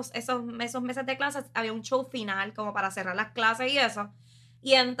todos esos meses de clases, había un show final como para cerrar las clases y eso.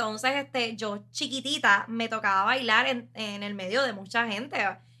 Y entonces, yo chiquitita me tocaba bailar en el medio de mucha gente,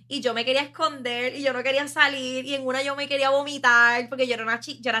 y yo me quería esconder y yo no quería salir y en una yo me quería vomitar porque yo era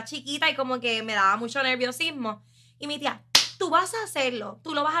chiquita y como que me daba mucho nerviosismo. Y mi tía, tú vas a hacerlo,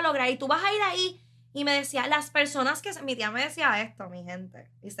 tú lo vas a lograr y tú vas a ir ahí. Y me decía, mi tía me decía esto, mi gente,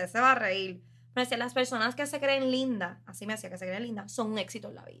 y usted se va a reír. Me decía, las personas que se creen lindas, así me decía, que se creen lindas, son un éxito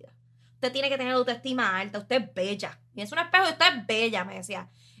en la vida. Usted tiene que tener autoestima alta, usted es bella. Y es un espejo y usted es bella, me decía.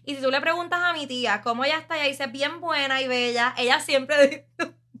 Y si tú le preguntas a mi tía cómo ella está, ella dice, bien buena y bella, ella siempre dice,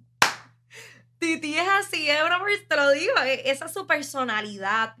 Titi es así, te lo digo, esa es su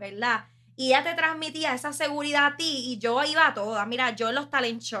personalidad, ¿verdad? Y ella te transmitía esa seguridad a ti y yo iba a todas. Mira, yo en los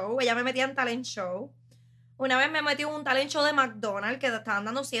talent show, ella me metía en talent show. Una vez me metí en un talent show de McDonald's que te estaban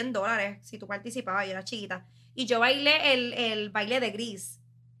dando $100 si tú participabas, yo era chiquita. y yo bailé el baile de Gris.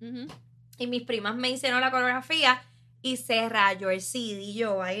 Y mis primas me hicieron la coreografía y se rayó el CD y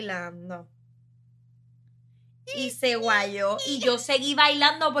yo bailando. Y se guayó. Y yo seguí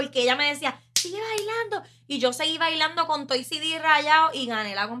bailando porque ella me decía, sigue bailando. Y yo seguí bailando con todo y CD rayado y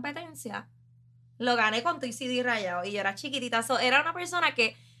gané la competencia. Lo gané con todo y CD rayado. Y yo era chiquitita. Era una persona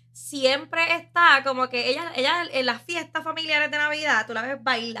que siempre está como que ella en las fiestas familiares de Navidad, tú la ves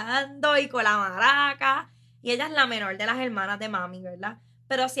bailando y con la maraca. Y ella es la menor de las hermanas de mami, ¿verdad?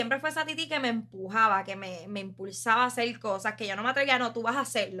 Pero siempre fue esa titi que me empujaba, que me impulsaba a hacer cosas, que yo no me atrevía, no, tú vas a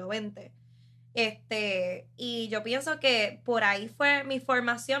hacerlo, vente. Y yo pienso que por ahí fue mi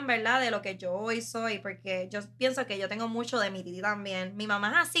formación, ¿verdad? De lo que yo hoy soy, porque yo pienso que yo tengo mucho de mi titi también. Mi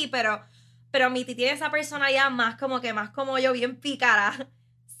mamá es así, pero mi titi tiene esa personalidad más como yo, bien pícara.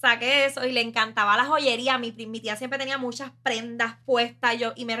 Saqué eso y le encantaba la joyería. Mi tía siempre tenía muchas prendas puestas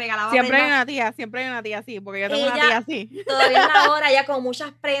y me regalaba siempre prendas. Siempre hay una tía así, porque yo tengo una tía así. Todavía es la hora, ella con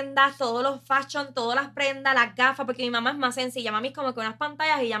muchas prendas, todos los fashion, todas las prendas, las gafas, porque mi mamá es más sencilla. Mami es como que unas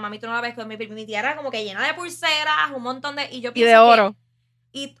pantallas y ya mami tú no la ves. Mi tía era como que llena de pulseras, un montón de... Y yo pienso y de oro.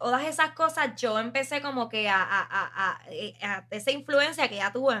 Y todas esas cosas yo empecé como que a esa influencia que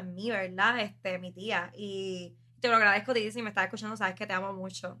ella tuvo en mí, ¿verdad? Mi tía. Y te lo agradezco, Titi, si me estás escuchando, sabes que te amo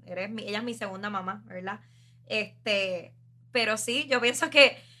mucho. Ella es mi segunda mamá, ¿verdad? Pero sí, yo pienso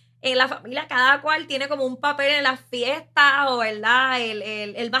que en la familia cada cual tiene como un papel en las fiestas, o ¿verdad?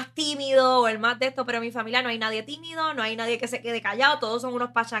 El más tímido o el más de esto, pero en mi familia no hay nadie tímido, no hay nadie que se quede callado, todos son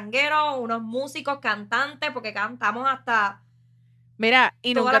unos pachangueros, unos músicos, cantantes, porque cantamos hasta... Mira,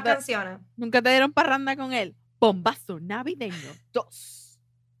 y todas las canciones. ¿Nunca te dieron parranda con él? Bombazo navideño 2.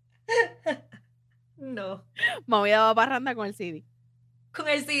 No. Me había dado parranda con el CD. Con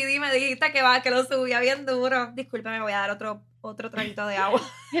el CD me dijiste que lo subía bien duro. Disculpa, me voy a dar otro traguito de agua.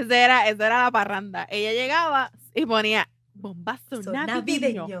 Esa era la parranda. Ella llegaba y ponía bombazo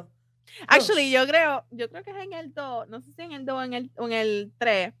navideño. Actually, yo creo que es en el 2, no sé si en el 2 o en el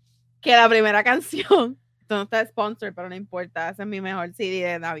 3, que la primera canción, esto no está sponsor, pero no importa, ese es mi mejor CD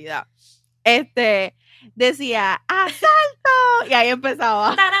de Navidad. Decía ¡asalto! Y ahí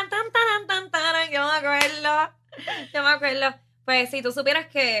empezaba. Taran, tan, taran, tan, taran. Yo me acuerdo. Pues si tú supieras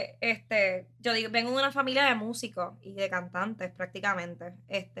que yo vengo de una familia de músicos y de cantantes prácticamente.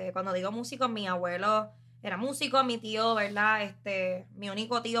 Cuando digo músicos, mi abuelo era músico, mi tío, ¿verdad? Mi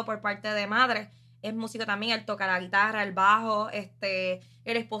único tío por parte de madre es músico también, él toca la guitarra, el bajo, el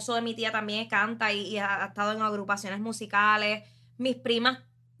esposo de mi tía también canta y ha estado en agrupaciones musicales. Mis primas,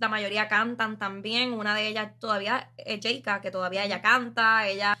 la mayoría cantan también, una de ellas todavía es Jayka, que todavía ella canta,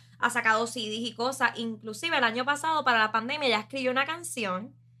 ella ha sacado CDs y cosas, inclusive el año pasado para la pandemia ella escribió una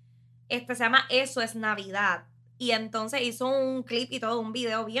canción, se llama Eso es Navidad, y entonces hizo un clip y todo, un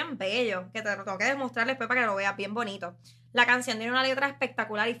video bien bello, que te lo tengo que demostrar después para que lo veas, bien bonito. La canción tiene una letra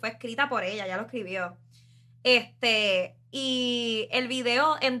espectacular y fue escrita por ella, ya lo escribió. Y el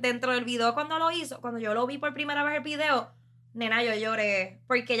video, dentro del video cuando yo lo vi por primera vez el video, nena, yo lloré,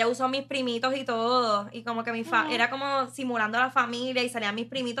 porque ella usó a mis primitos y todo, y como que era como simulando a la familia, y salían mis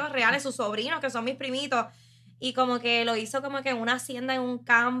primitos reales, sus sobrinos, que son mis primitos, y como que lo hizo como que en una hacienda, en un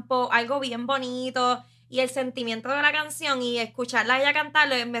campo, algo bien bonito, y el sentimiento de la canción, y escucharla a ella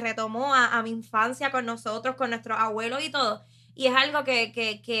cantarlo, me retomó a mi infancia con nosotros, con nuestros abuelos y todo, y es algo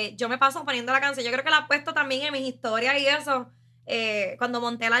que yo me paso poniendo la canción, yo creo que la he puesto también en mis historias y eso. Cuando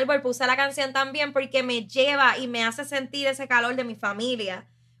monté el árbol puse la canción también porque me lleva y me hace sentir ese calor de mi familia,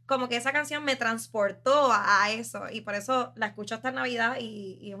 como que esa canción me transportó a eso, y por eso la escucho hasta Navidad,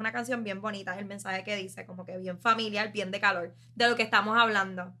 y es una canción bien bonita, el mensaje que dice, como que bien familiar, bien de calor, de lo que estamos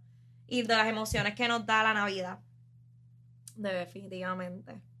hablando y de las emociones que nos da la Navidad,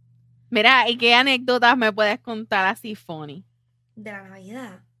 definitivamente. Mira, ¿y qué anécdotas me puedes contar así funny? De la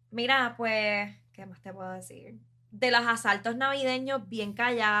Navidad, mira, pues, ¿qué más te puedo decir? De los asaltos navideños bien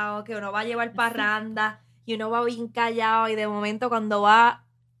callados, que uno va a llevar parranda y uno va bien callado, y de momento cuando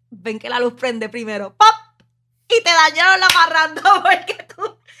ven que la luz prende primero, ¡pop! Y te dañaron la parranda porque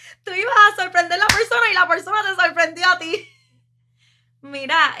tú ibas a sorprender a la persona y la persona te sorprendió a ti.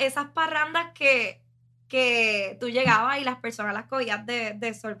 Mira, esas parrandas que tú llegabas y las personas las cogías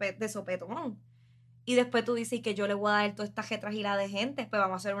de sopetón. Y después tú dices que yo le voy a dar toda esta retragila de gente, pues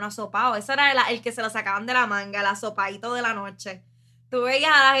vamos a hacer un asopado. Eso era el que se lo sacaban de la manga, el asopadito de la noche. Tú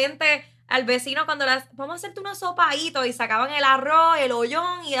veías a la gente, al vecino, vamos a hacerte un asopadito, y sacaban el arroz, el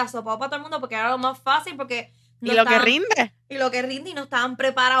ollón y el asopado para todo el mundo, porque era lo más fácil, porque... ¿Y lo que rinde? Y lo que rinde, y no estaban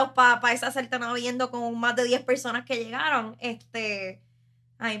preparados para esa sartén viendo con más de 10 personas que llegaron.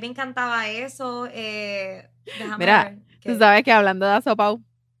 A mí me encantaba eso. Mira, tú sabes que hablando de asopado,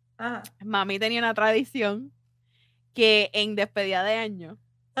 Ajá. mami tenía una tradición que en despedida de año,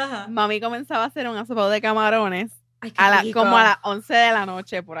 Ajá. mami comenzaba a hacer un asopado de camarones Ay, qué rico. como a las 11 de la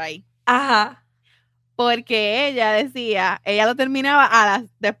noche, por ahí. Ajá. Porque ella decía, ella lo terminaba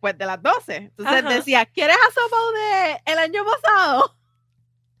después de las 12. Entonces Ajá. decía, ¿quieres asopado de el año pasado?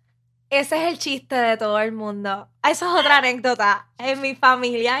 Ese es el chiste de todo el mundo. Esa es otra anécdota. En mi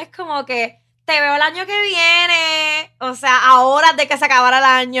familia es como que te veo el año que viene. O sea, a horas de que se acabara el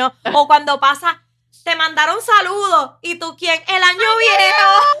año. O cuando pasa, te mandaron saludos. ¿Y tú quién? El año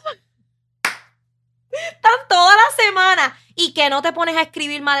viejo. Están toda la semana. Y que no te pones a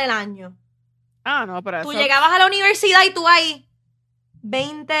escribir mal el año. Ah, no, pero Tú eso... llegabas a la universidad y tú ahí.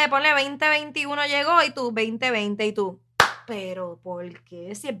 2021 llegó y tú 2020 y tú. Pero, ¿por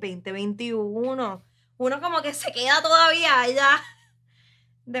qué? Si es 2021. Uno como que se queda todavía allá.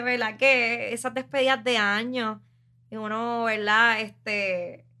 De verdad que esas despedidas de año. Y uno, ¿verdad?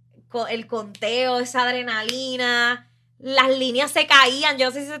 El conteo, esa adrenalina. Las líneas se caían. Yo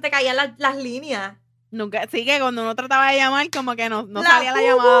no sé si se te caían las líneas. Nunca, sí, que cuando uno trataba de llamar, como que no salía la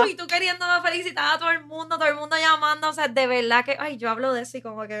llamada. Y tú queriendo felicitar a todo el mundo llamando. O sea, de verdad que, ay, yo hablo de eso y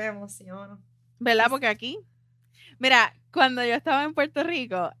como que me emociono. ¿Verdad? Porque aquí, mira, cuando yo estaba en Puerto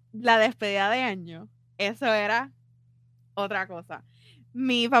Rico, la despedida de año, eso era otra cosa.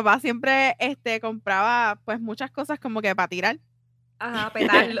 Mi papá siempre compraba pues muchas cosas como que para tirar. Ajá,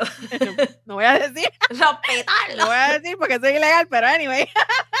 petarlo. No voy a decir. Los petarlos. No voy a decir porque eso es ilegal, pero anyway.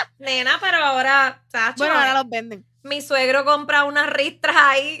 Nena, pero ahora, chacho, Bueno, ahora los venden. Mi suegro compra unas ristras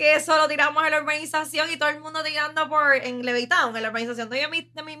ahí que eso lo tiramos en la urbanización y todo el mundo tirando en Levitown, en la urbanización de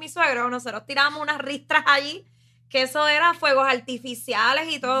mi suegro. Nosotros tiramos unas ristras allí, que eso era fuegos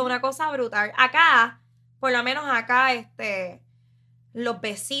artificiales y todo, una cosa brutal. Acá, por lo menos acá, los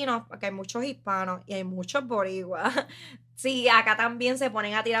vecinos, porque hay muchos hispanos y hay muchos boricuas. Sí, acá también se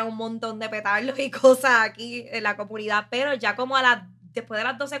ponen a tirar un montón de petardos y cosas aquí en la comunidad, pero ya como después de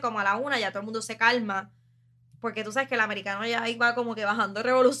las 12, como a la 1, ya todo el mundo se calma. Porque tú sabes que el americano ya iba como que bajando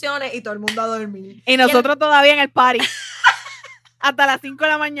revoluciones y todo el mundo a dormir. Y nosotros todavía en el party. Hasta las 5 de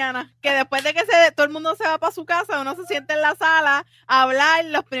la mañana. Que después de que todo el mundo se va para su casa, uno se siente en la sala a hablar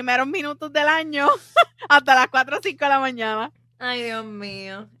los primeros minutos del año hasta las 4 o 5 de la mañana. Ay, Dios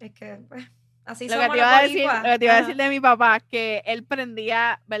mío. Es que, pues, así Lo somos que te iba a los decir de mi papá, que él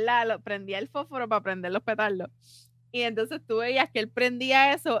prendía, ¿verdad? Prendía el fósforo para prender los petardos. Y entonces tú veías que él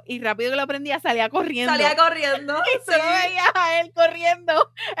prendía eso y rápido que lo prendía salía corriendo. Salía corriendo. Y tú lo veías a él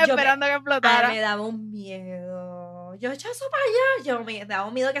corriendo, esperando que explotara. Me daba un miedo. Yo eché eso para allá. Yo me daba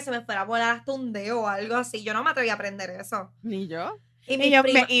un miedo que se me fuera a volar hasta un dedo o algo así. Yo no me atrevía a prender eso. Ni yo.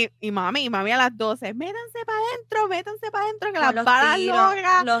 Y mami a las 12, métanse para adentro, que las balas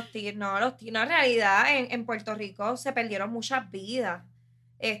locas. No, en realidad en Puerto Rico se perdieron muchas vidas.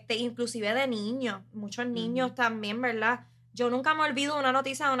 Inclusive de niños, muchos niños también, ¿verdad? Yo nunca me olvido una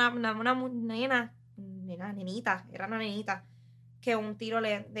noticia de una nenita, era una nenita, que un tiro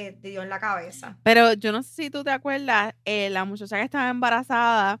le dio en la cabeza. Pero yo no sé si tú te acuerdas, la muchacha que estaba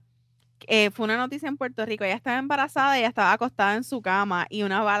embarazada, fue una noticia en Puerto Rico, ella estaba embarazada y ella estaba acostada en su cama y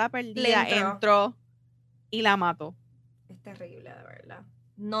una bala perdida entró y la mató. Es terrible, de verdad.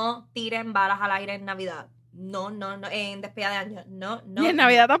 No tiren balas al aire en Navidad. No, en despedida de año, no. Y en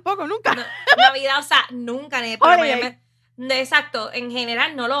Navidad tampoco, nunca. No, Navidad, o sea, nunca. Exacto, en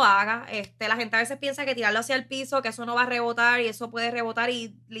general no lo haga. La gente a veces piensa que tirarlo hacia el piso, que eso no va a rebotar y eso puede rebotar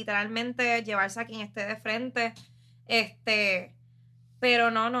y literalmente llevarse a quien esté de frente.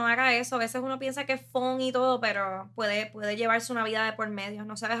 Pero no haga eso. A veces uno piensa que es fun y todo, pero puede llevarse una vida de por medio.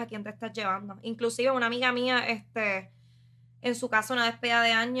 No sabes a quién te estás llevando. Inclusive una amiga mía, en su caso, una despedida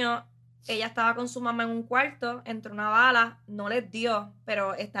de año, ella estaba con su mamá en un cuarto, entró una bala, no les dio,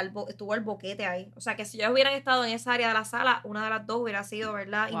 pero estuvo el boquete ahí. O sea, que si ellos hubieran estado en esa área de la sala, una de las dos hubiera sido,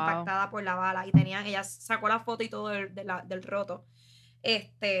 ¿verdad? Wow. Impactada por la bala. Y ella sacó la foto y todo del roto.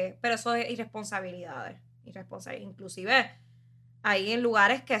 Pero eso es irresponsabilidades. Inclusive, hay en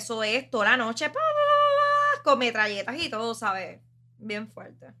lugares que eso es toda la noche, con metralletas y todo, ¿sabes? Bien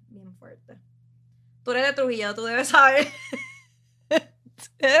fuerte. Tú eres de Trujillo, tú debes saber.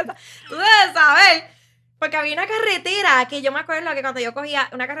 Tú debes saber, porque había una carretera que yo me acuerdo que cuando yo cogía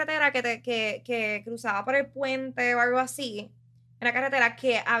una carretera que cruzaba por el puente o algo así, una carretera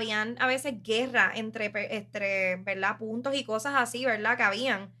que habían a veces guerra entre ¿verdad? Puntos y cosas así, ¿verdad? Que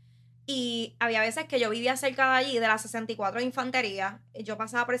habían. Y había veces que yo vivía cerca de allí, de la 64 de Infantería, y yo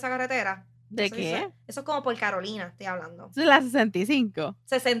pasaba por esa carretera. ¿De qué? Eso es como por Carolina, estoy hablando. ¿Es la 65?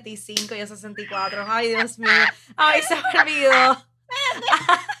 65 y yo 64. Ay, Dios mío. Ay, se me olvidó.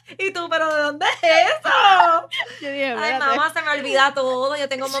 Y tú, ¿pero de dónde es eso? Yo dije, ay, mamá, se me olvida todo. Yo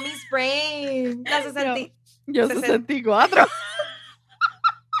tengo mommy's brain. La 60. Yo 64.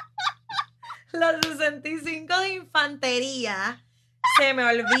 Los 65 de infantería se me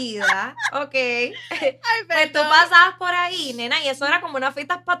olvida, ok. Pues tú pasabas por ahí, nena, y eso era como unas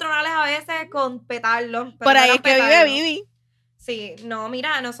fiestas patronales a veces con petardos. Por ahí es que vive Vivi. Sí, no,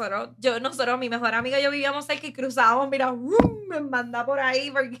 mira, nosotros, mi mejor amiga y yo vivíamos cerca y cruzábamos, mira, me manda por ahí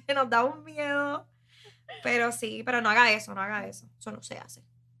porque nos daba un miedo. Pero sí, pero no haga eso, eso no se hace.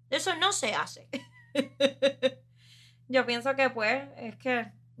 Eso no se hace. Yo pienso que pues, es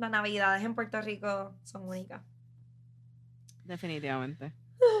que las navidades en Puerto Rico son únicas. Definitivamente.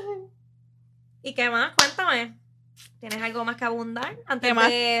 ¿Y qué más? Cuéntame. ¿Tienes algo más que abundar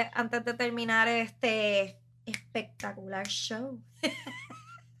antes de terminar este espectacular show?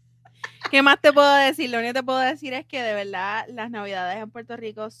 ¿Qué más te puedo decir? Lo único que te puedo decir es que de verdad las navidades en Puerto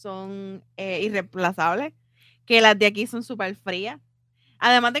Rico son irreemplazables, que las de aquí son súper frías.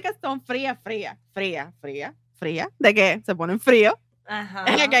 Además de que son frías, de que se ponen frío. Ajá.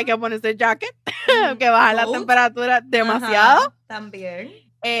 Que hay que ponerse jacket, que baja la temperatura demasiado. Ajá, también.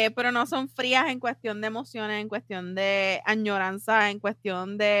 Pero no son frías en cuestión de emociones, en cuestión de añoranza, en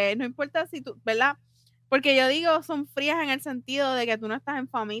cuestión de, no importa si tú, ¿verdad? Porque yo digo, son frías en el sentido de que tú no estás en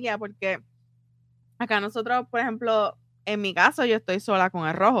familia, porque acá nosotros, por ejemplo, en mi caso, yo estoy sola con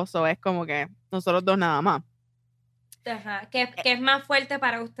el rojo, so es como que nosotros dos nada más. Ajá, que es más fuerte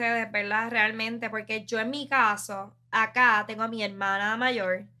para ustedes, ¿verdad? Realmente, porque yo en mi caso, acá tengo a mi hermana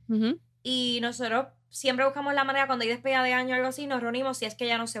mayor y nosotros siempre buscamos la manera cuando hay despedida de año o algo así, nos reunimos si es que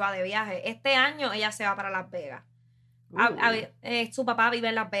ella no se va de viaje. Este año ella se va para Las Vegas. Su papá vive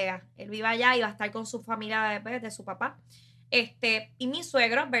en Las Vegas. Él vive allá y va a estar con su familia de su papá. Y mis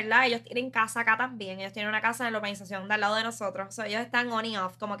suegros, ¿verdad? Ellos tienen casa acá también. Ellos tienen una casa en la urbanización de al lado de nosotros. So, ellos están on y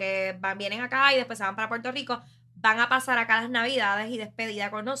off, como que vienen acá y después se van para Puerto Rico. Van a pasar acá las navidades y despedida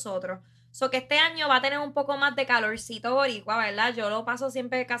con nosotros. So que este año va a tener un poco más de calorcito boricua, ¿verdad? Yo lo paso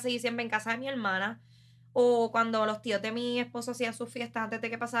casi siempre en casa de mi hermana. O cuando los tíos de mi esposo hacían sus fiestas antes de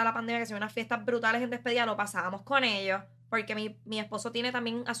que pasara la pandemia, que hacían unas fiestas brutales en despedida, lo pasábamos con ellos. Porque mi esposo tiene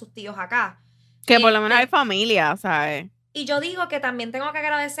también a sus tíos acá. Que por lo menos hay familia, ¿sabes? Y yo digo que también tengo que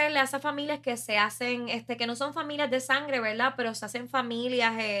agradecerle a esas familias que se hacen, que no son familias de sangre, ¿verdad? Pero se hacen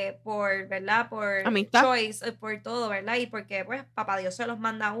familias ¿verdad? Por amistad, choice, por todo, ¿verdad? Y porque, pues, papá Dios se los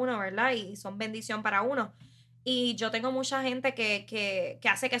manda a uno, ¿verdad? Y son bendición para uno. Y yo tengo mucha gente que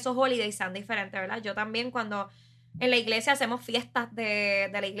hace que esos holidays sean diferentes, ¿verdad? Yo también cuando en la iglesia hacemos fiestas de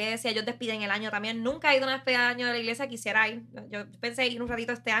la iglesia, ellos despiden el año también. Nunca he ido a una despedida de año de la iglesia, quisiera ir. Yo pensé ir un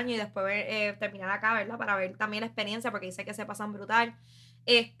ratito este año y después terminar acá, ¿verdad? Para ver también la experiencia, porque dice que se pasan brutal.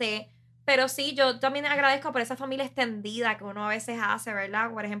 Pero sí, yo también agradezco por esa familia extendida que uno a veces hace,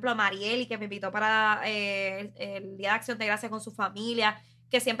 ¿verdad? Por ejemplo, Marieli, que me invitó para el Día de Acción de Gracias con su familia,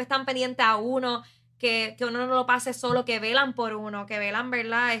 que siempre están pendientes a uno. Que uno no lo pase solo, que velan por uno, que velan,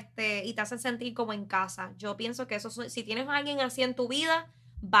 ¿verdad? Y te hacen sentir como en casa. Yo pienso que si tienes a alguien así en tu vida,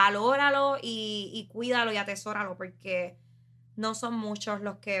 valóralo y cuídalo y atesóralo, porque no son muchos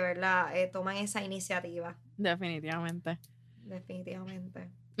los que, ¿verdad? Toman esa iniciativa. Definitivamente.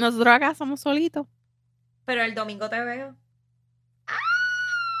 Nosotros acá somos solitos. Pero el domingo te veo.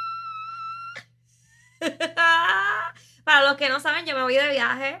 Para los que no saben, yo me voy de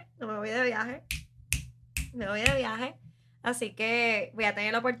viaje. Así que voy a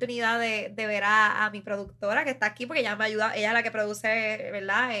tener la oportunidad de ver a mi productora que está aquí porque ella me ayuda, ella es la que produce,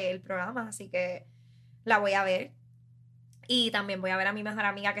 ¿verdad? El programa, así que la voy a ver. Y también voy a ver a mi mejor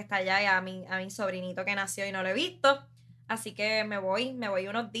amiga que está allá y a mi sobrinito que nació y no lo he visto. Así que me voy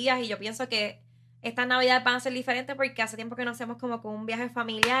unos días y yo pienso que estas navidades van a ser diferentes porque hace tiempo que no hacemos como con un viaje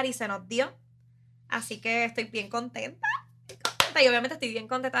familiar y se nos dio. Así que estoy bien contenta. Y obviamente estoy bien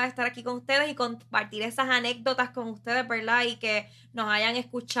contenta de estar aquí con ustedes y compartir esas anécdotas con ustedes, ¿verdad? Y que nos hayan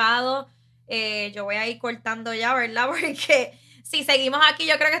escuchado. Yo voy a ir cortando ya, ¿verdad? Porque si seguimos aquí,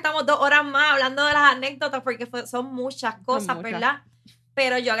 yo creo que estamos 2 horas más hablando de las anécdotas porque son muchas cosas, ¿verdad?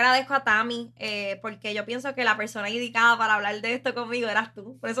 Pero yo agradezco a Tami porque yo pienso que la persona indicada para hablar de esto conmigo eras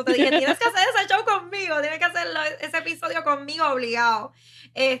tú. Por eso te dije, tienes que hacer ese show conmigo, tienes que hacer ese episodio conmigo obligado.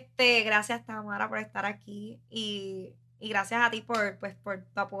 Gracias, Tamara, por estar aquí y gracias a ti por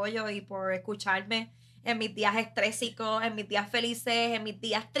tu apoyo y por escucharme en mis días estrésicos, en mis días felices, en mis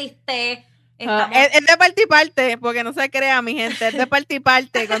días tristes. Es de parte y parte, porque no se crea, mi gente, es de parte y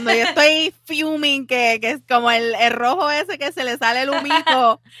parte. Cuando yo estoy fuming, que es como el rojo ese que se le sale el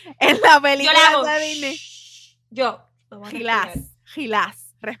humito en la película de Disney.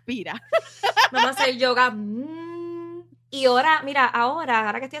 Gilás, respira. Vamos a hacer yoga. Y ahora, mira,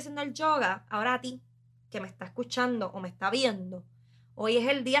 ahora que estoy haciendo el yoga, ahora a ti, que me está escuchando o me está viendo, hoy es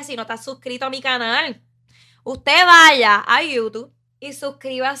el día, si no estás suscrito a mi canal, Usted vaya a YouTube y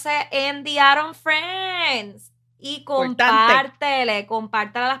suscríbase en The Aaron Friends y compártele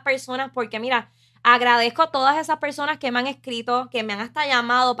a las personas porque mira, agradezco a todas esas personas que me han escrito, que me han hasta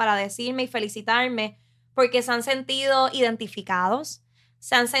llamado para decirme y felicitarme porque se han sentido identificados,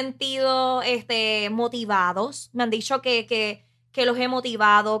 se han sentido motivados, me han dicho que los he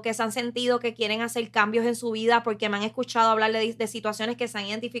motivado, que se han sentido que quieren hacer cambios en su vida porque me han escuchado hablar de situaciones que se han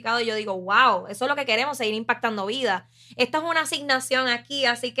identificado y yo digo, wow, eso es lo que queremos, seguir impactando vidas. Esta es una asignación aquí,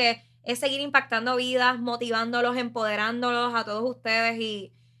 así que es seguir impactando vidas, motivándolos, empoderándolos a todos ustedes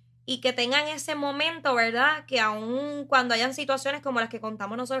y que tengan ese momento, ¿verdad? Que aún cuando hayan situaciones como las que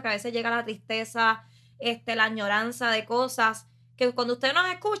contamos nosotros, que a veces llega la tristeza, la añoranza de cosas, que cuando usted nos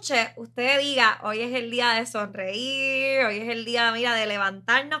escuche, usted diga, hoy es el día de sonreír, hoy es el día, mira, de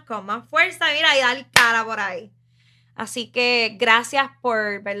levantarnos con más fuerza, mira, y dar cara por ahí. Así que gracias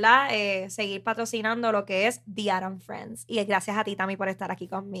por, ¿verdad? Seguir patrocinando lo que es The Aaron Friends. Y gracias a ti, Tami, por estar aquí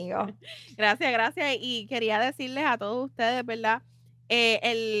conmigo. Gracias. Y quería decirles a todos ustedes, ¿verdad?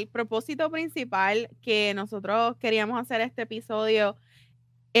 El propósito principal que nosotros queríamos hacer este episodio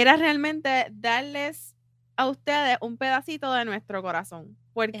era realmente darles a ustedes un pedacito de nuestro corazón.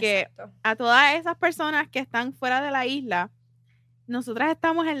 Porque exacto, a todas esas personas que están fuera de la isla, nosotras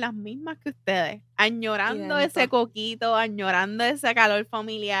estamos en las mismas que ustedes, añorando ese coquito, añorando ese calor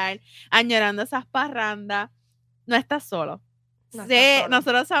familiar, añorando esas parrandas. No estás solo. No estás solo.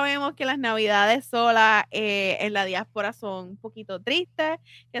 Nosotros sabemos que las navidades solas en la diáspora son un poquito tristes,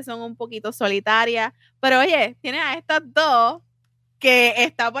 que son un poquito solitarias, pero oye, tienes a estas dos que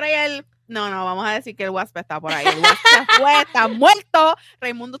está por ahí no, vamos a decir que el WhatsApp está por ahí. El WhatsApp está muerto.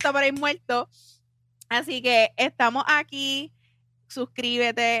 Raimundo está por ahí muerto. Así que estamos aquí.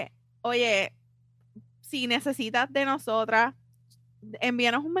 Suscríbete. Oye, si necesitas de nosotras,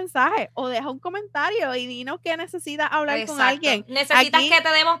 envíanos un mensaje o deja un comentario y dinos que necesitas hablar con alguien. Necesitas que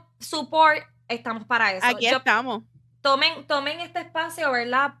te demos support, estamos para eso. Aquí estamos. Tomen este espacio,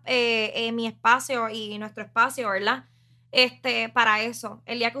 ¿verdad? Mi espacio y nuestro espacio, ¿verdad? Para eso.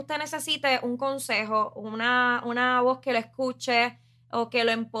 El día que usted necesite un consejo, una voz que lo escuche o que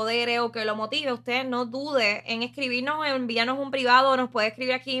lo empodere o que lo motive, usted no dude en escribirnos o enviarnos un privado, nos puede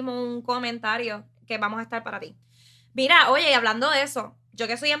escribir aquí un comentario que vamos a estar para ti. Mira, oye, y hablando de eso, yo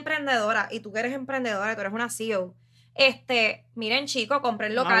que soy emprendedora y tú que eres emprendedora, tú eres una CEO, miren chicos,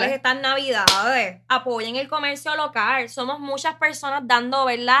 compren locales estas navidades, apoyen el comercio local, somos muchas personas dando,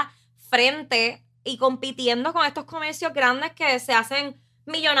 ¿verdad?, frente y compitiendo con estos comercios grandes que se hacen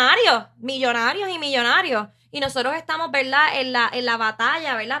millonarios. Y nosotros estamos, ¿verdad?, en la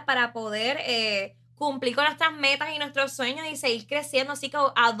batalla, ¿verdad?, para poder cumplir con nuestras metas y nuestros sueños y seguir creciendo. Así que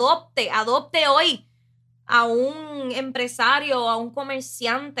adopte hoy a un empresario o a un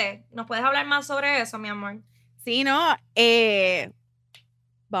comerciante. ¿Nos puedes hablar más sobre eso, mi amor? Sí, no.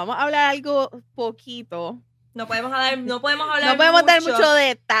 Vamos a hablar algo poquito. No podemos hablar dar mucho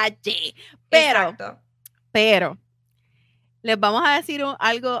detalle. Pero les vamos a decir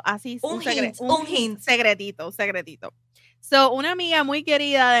algo así. Un secretito. So, una amiga muy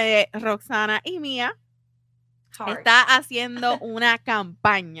querida de Roxana y mía está haciendo una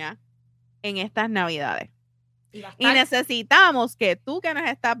campaña en estas navidades. Y necesitamos que tú que nos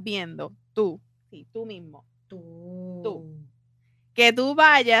estás viendo, tú mismo, que tú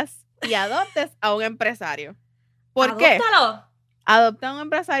vayas y adoptes a un empresario. ¿Por qué? Adopta a un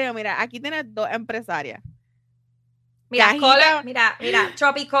empresario. Mira, aquí tienes dos empresarias. Mira,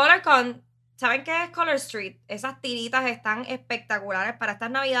 Tropicolor con... ¿Saben qué es Color Street? Esas tiritas están espectaculares para estas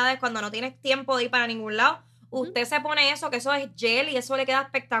navidades cuando no tienes tiempo de ir para ningún lado. Usted se pone eso, que eso es gel y eso le queda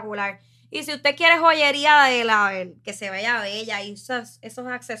espectacular. Y si usted quiere joyería que se vea bella y esos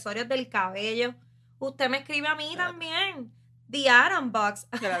accesorios del cabello, usted me escribe a mí también. The Aaron Box.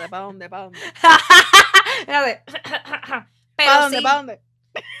 Espérate, ¿para dónde? Espérate. ¿Para dónde?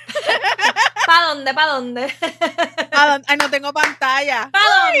 ¿Para dónde? Ay, no tengo pantalla.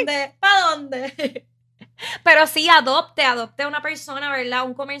 ¿Para dónde? Pero sí, adopte a una persona, ¿verdad?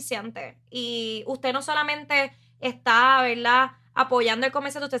 Un comerciante. Y usted no solamente está, ¿verdad?, apoyando el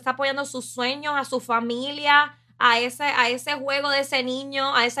comerciante, usted está apoyando sus sueños, a su familia, a ese juego de ese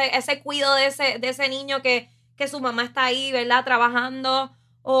niño, a ese cuido de ese niño que su mamá está ahí, ¿verdad?, trabajando.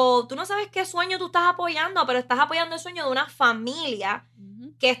 O tú no sabes qué sueño tú estás apoyando, pero estás apoyando el sueño de una familia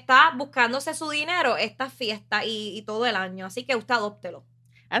que está buscándose su dinero esta fiesta y todo el año. Así que usted adóptelo.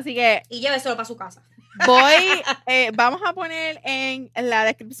 Así que... y lléveselo para su casa. Vamos a poner en la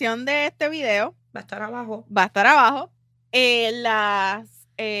descripción de este video. Va a estar abajo. Las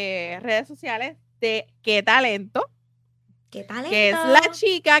redes sociales de Qué Talento. ¿Qué talento? Que es la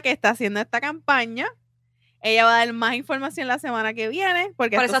chica que está haciendo esta campaña. Ella va a dar más información la semana que viene,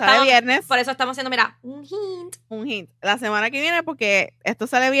 porque Por esto eso sale estamos- viernes. Por eso estamos haciendo, mira, un hint. Un hint. La semana que viene, porque esto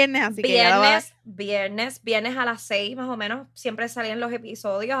sale viernes, así que ya la va a... Viernes a las 6 más o menos, siempre salen los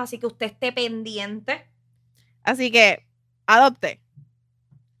episodios, así que usted esté pendiente, Así que, adopte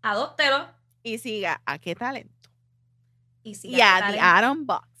adóptelo y siga a Qué Talento. y Y siga a The Atom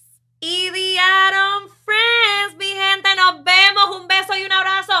Box. Y The Atom Friends, mi gente, nos vemos, un beso y un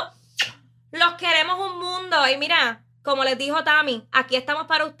abrazo. Los queremos un mundo. Y mira, como les dijo Tami, aquí estamos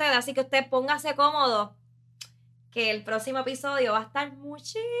para ustedes, así que usted póngase cómodo, que el próximo episodio va a estar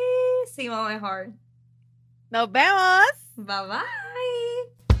muchísimo mejor. Nos vemos. Bye bye.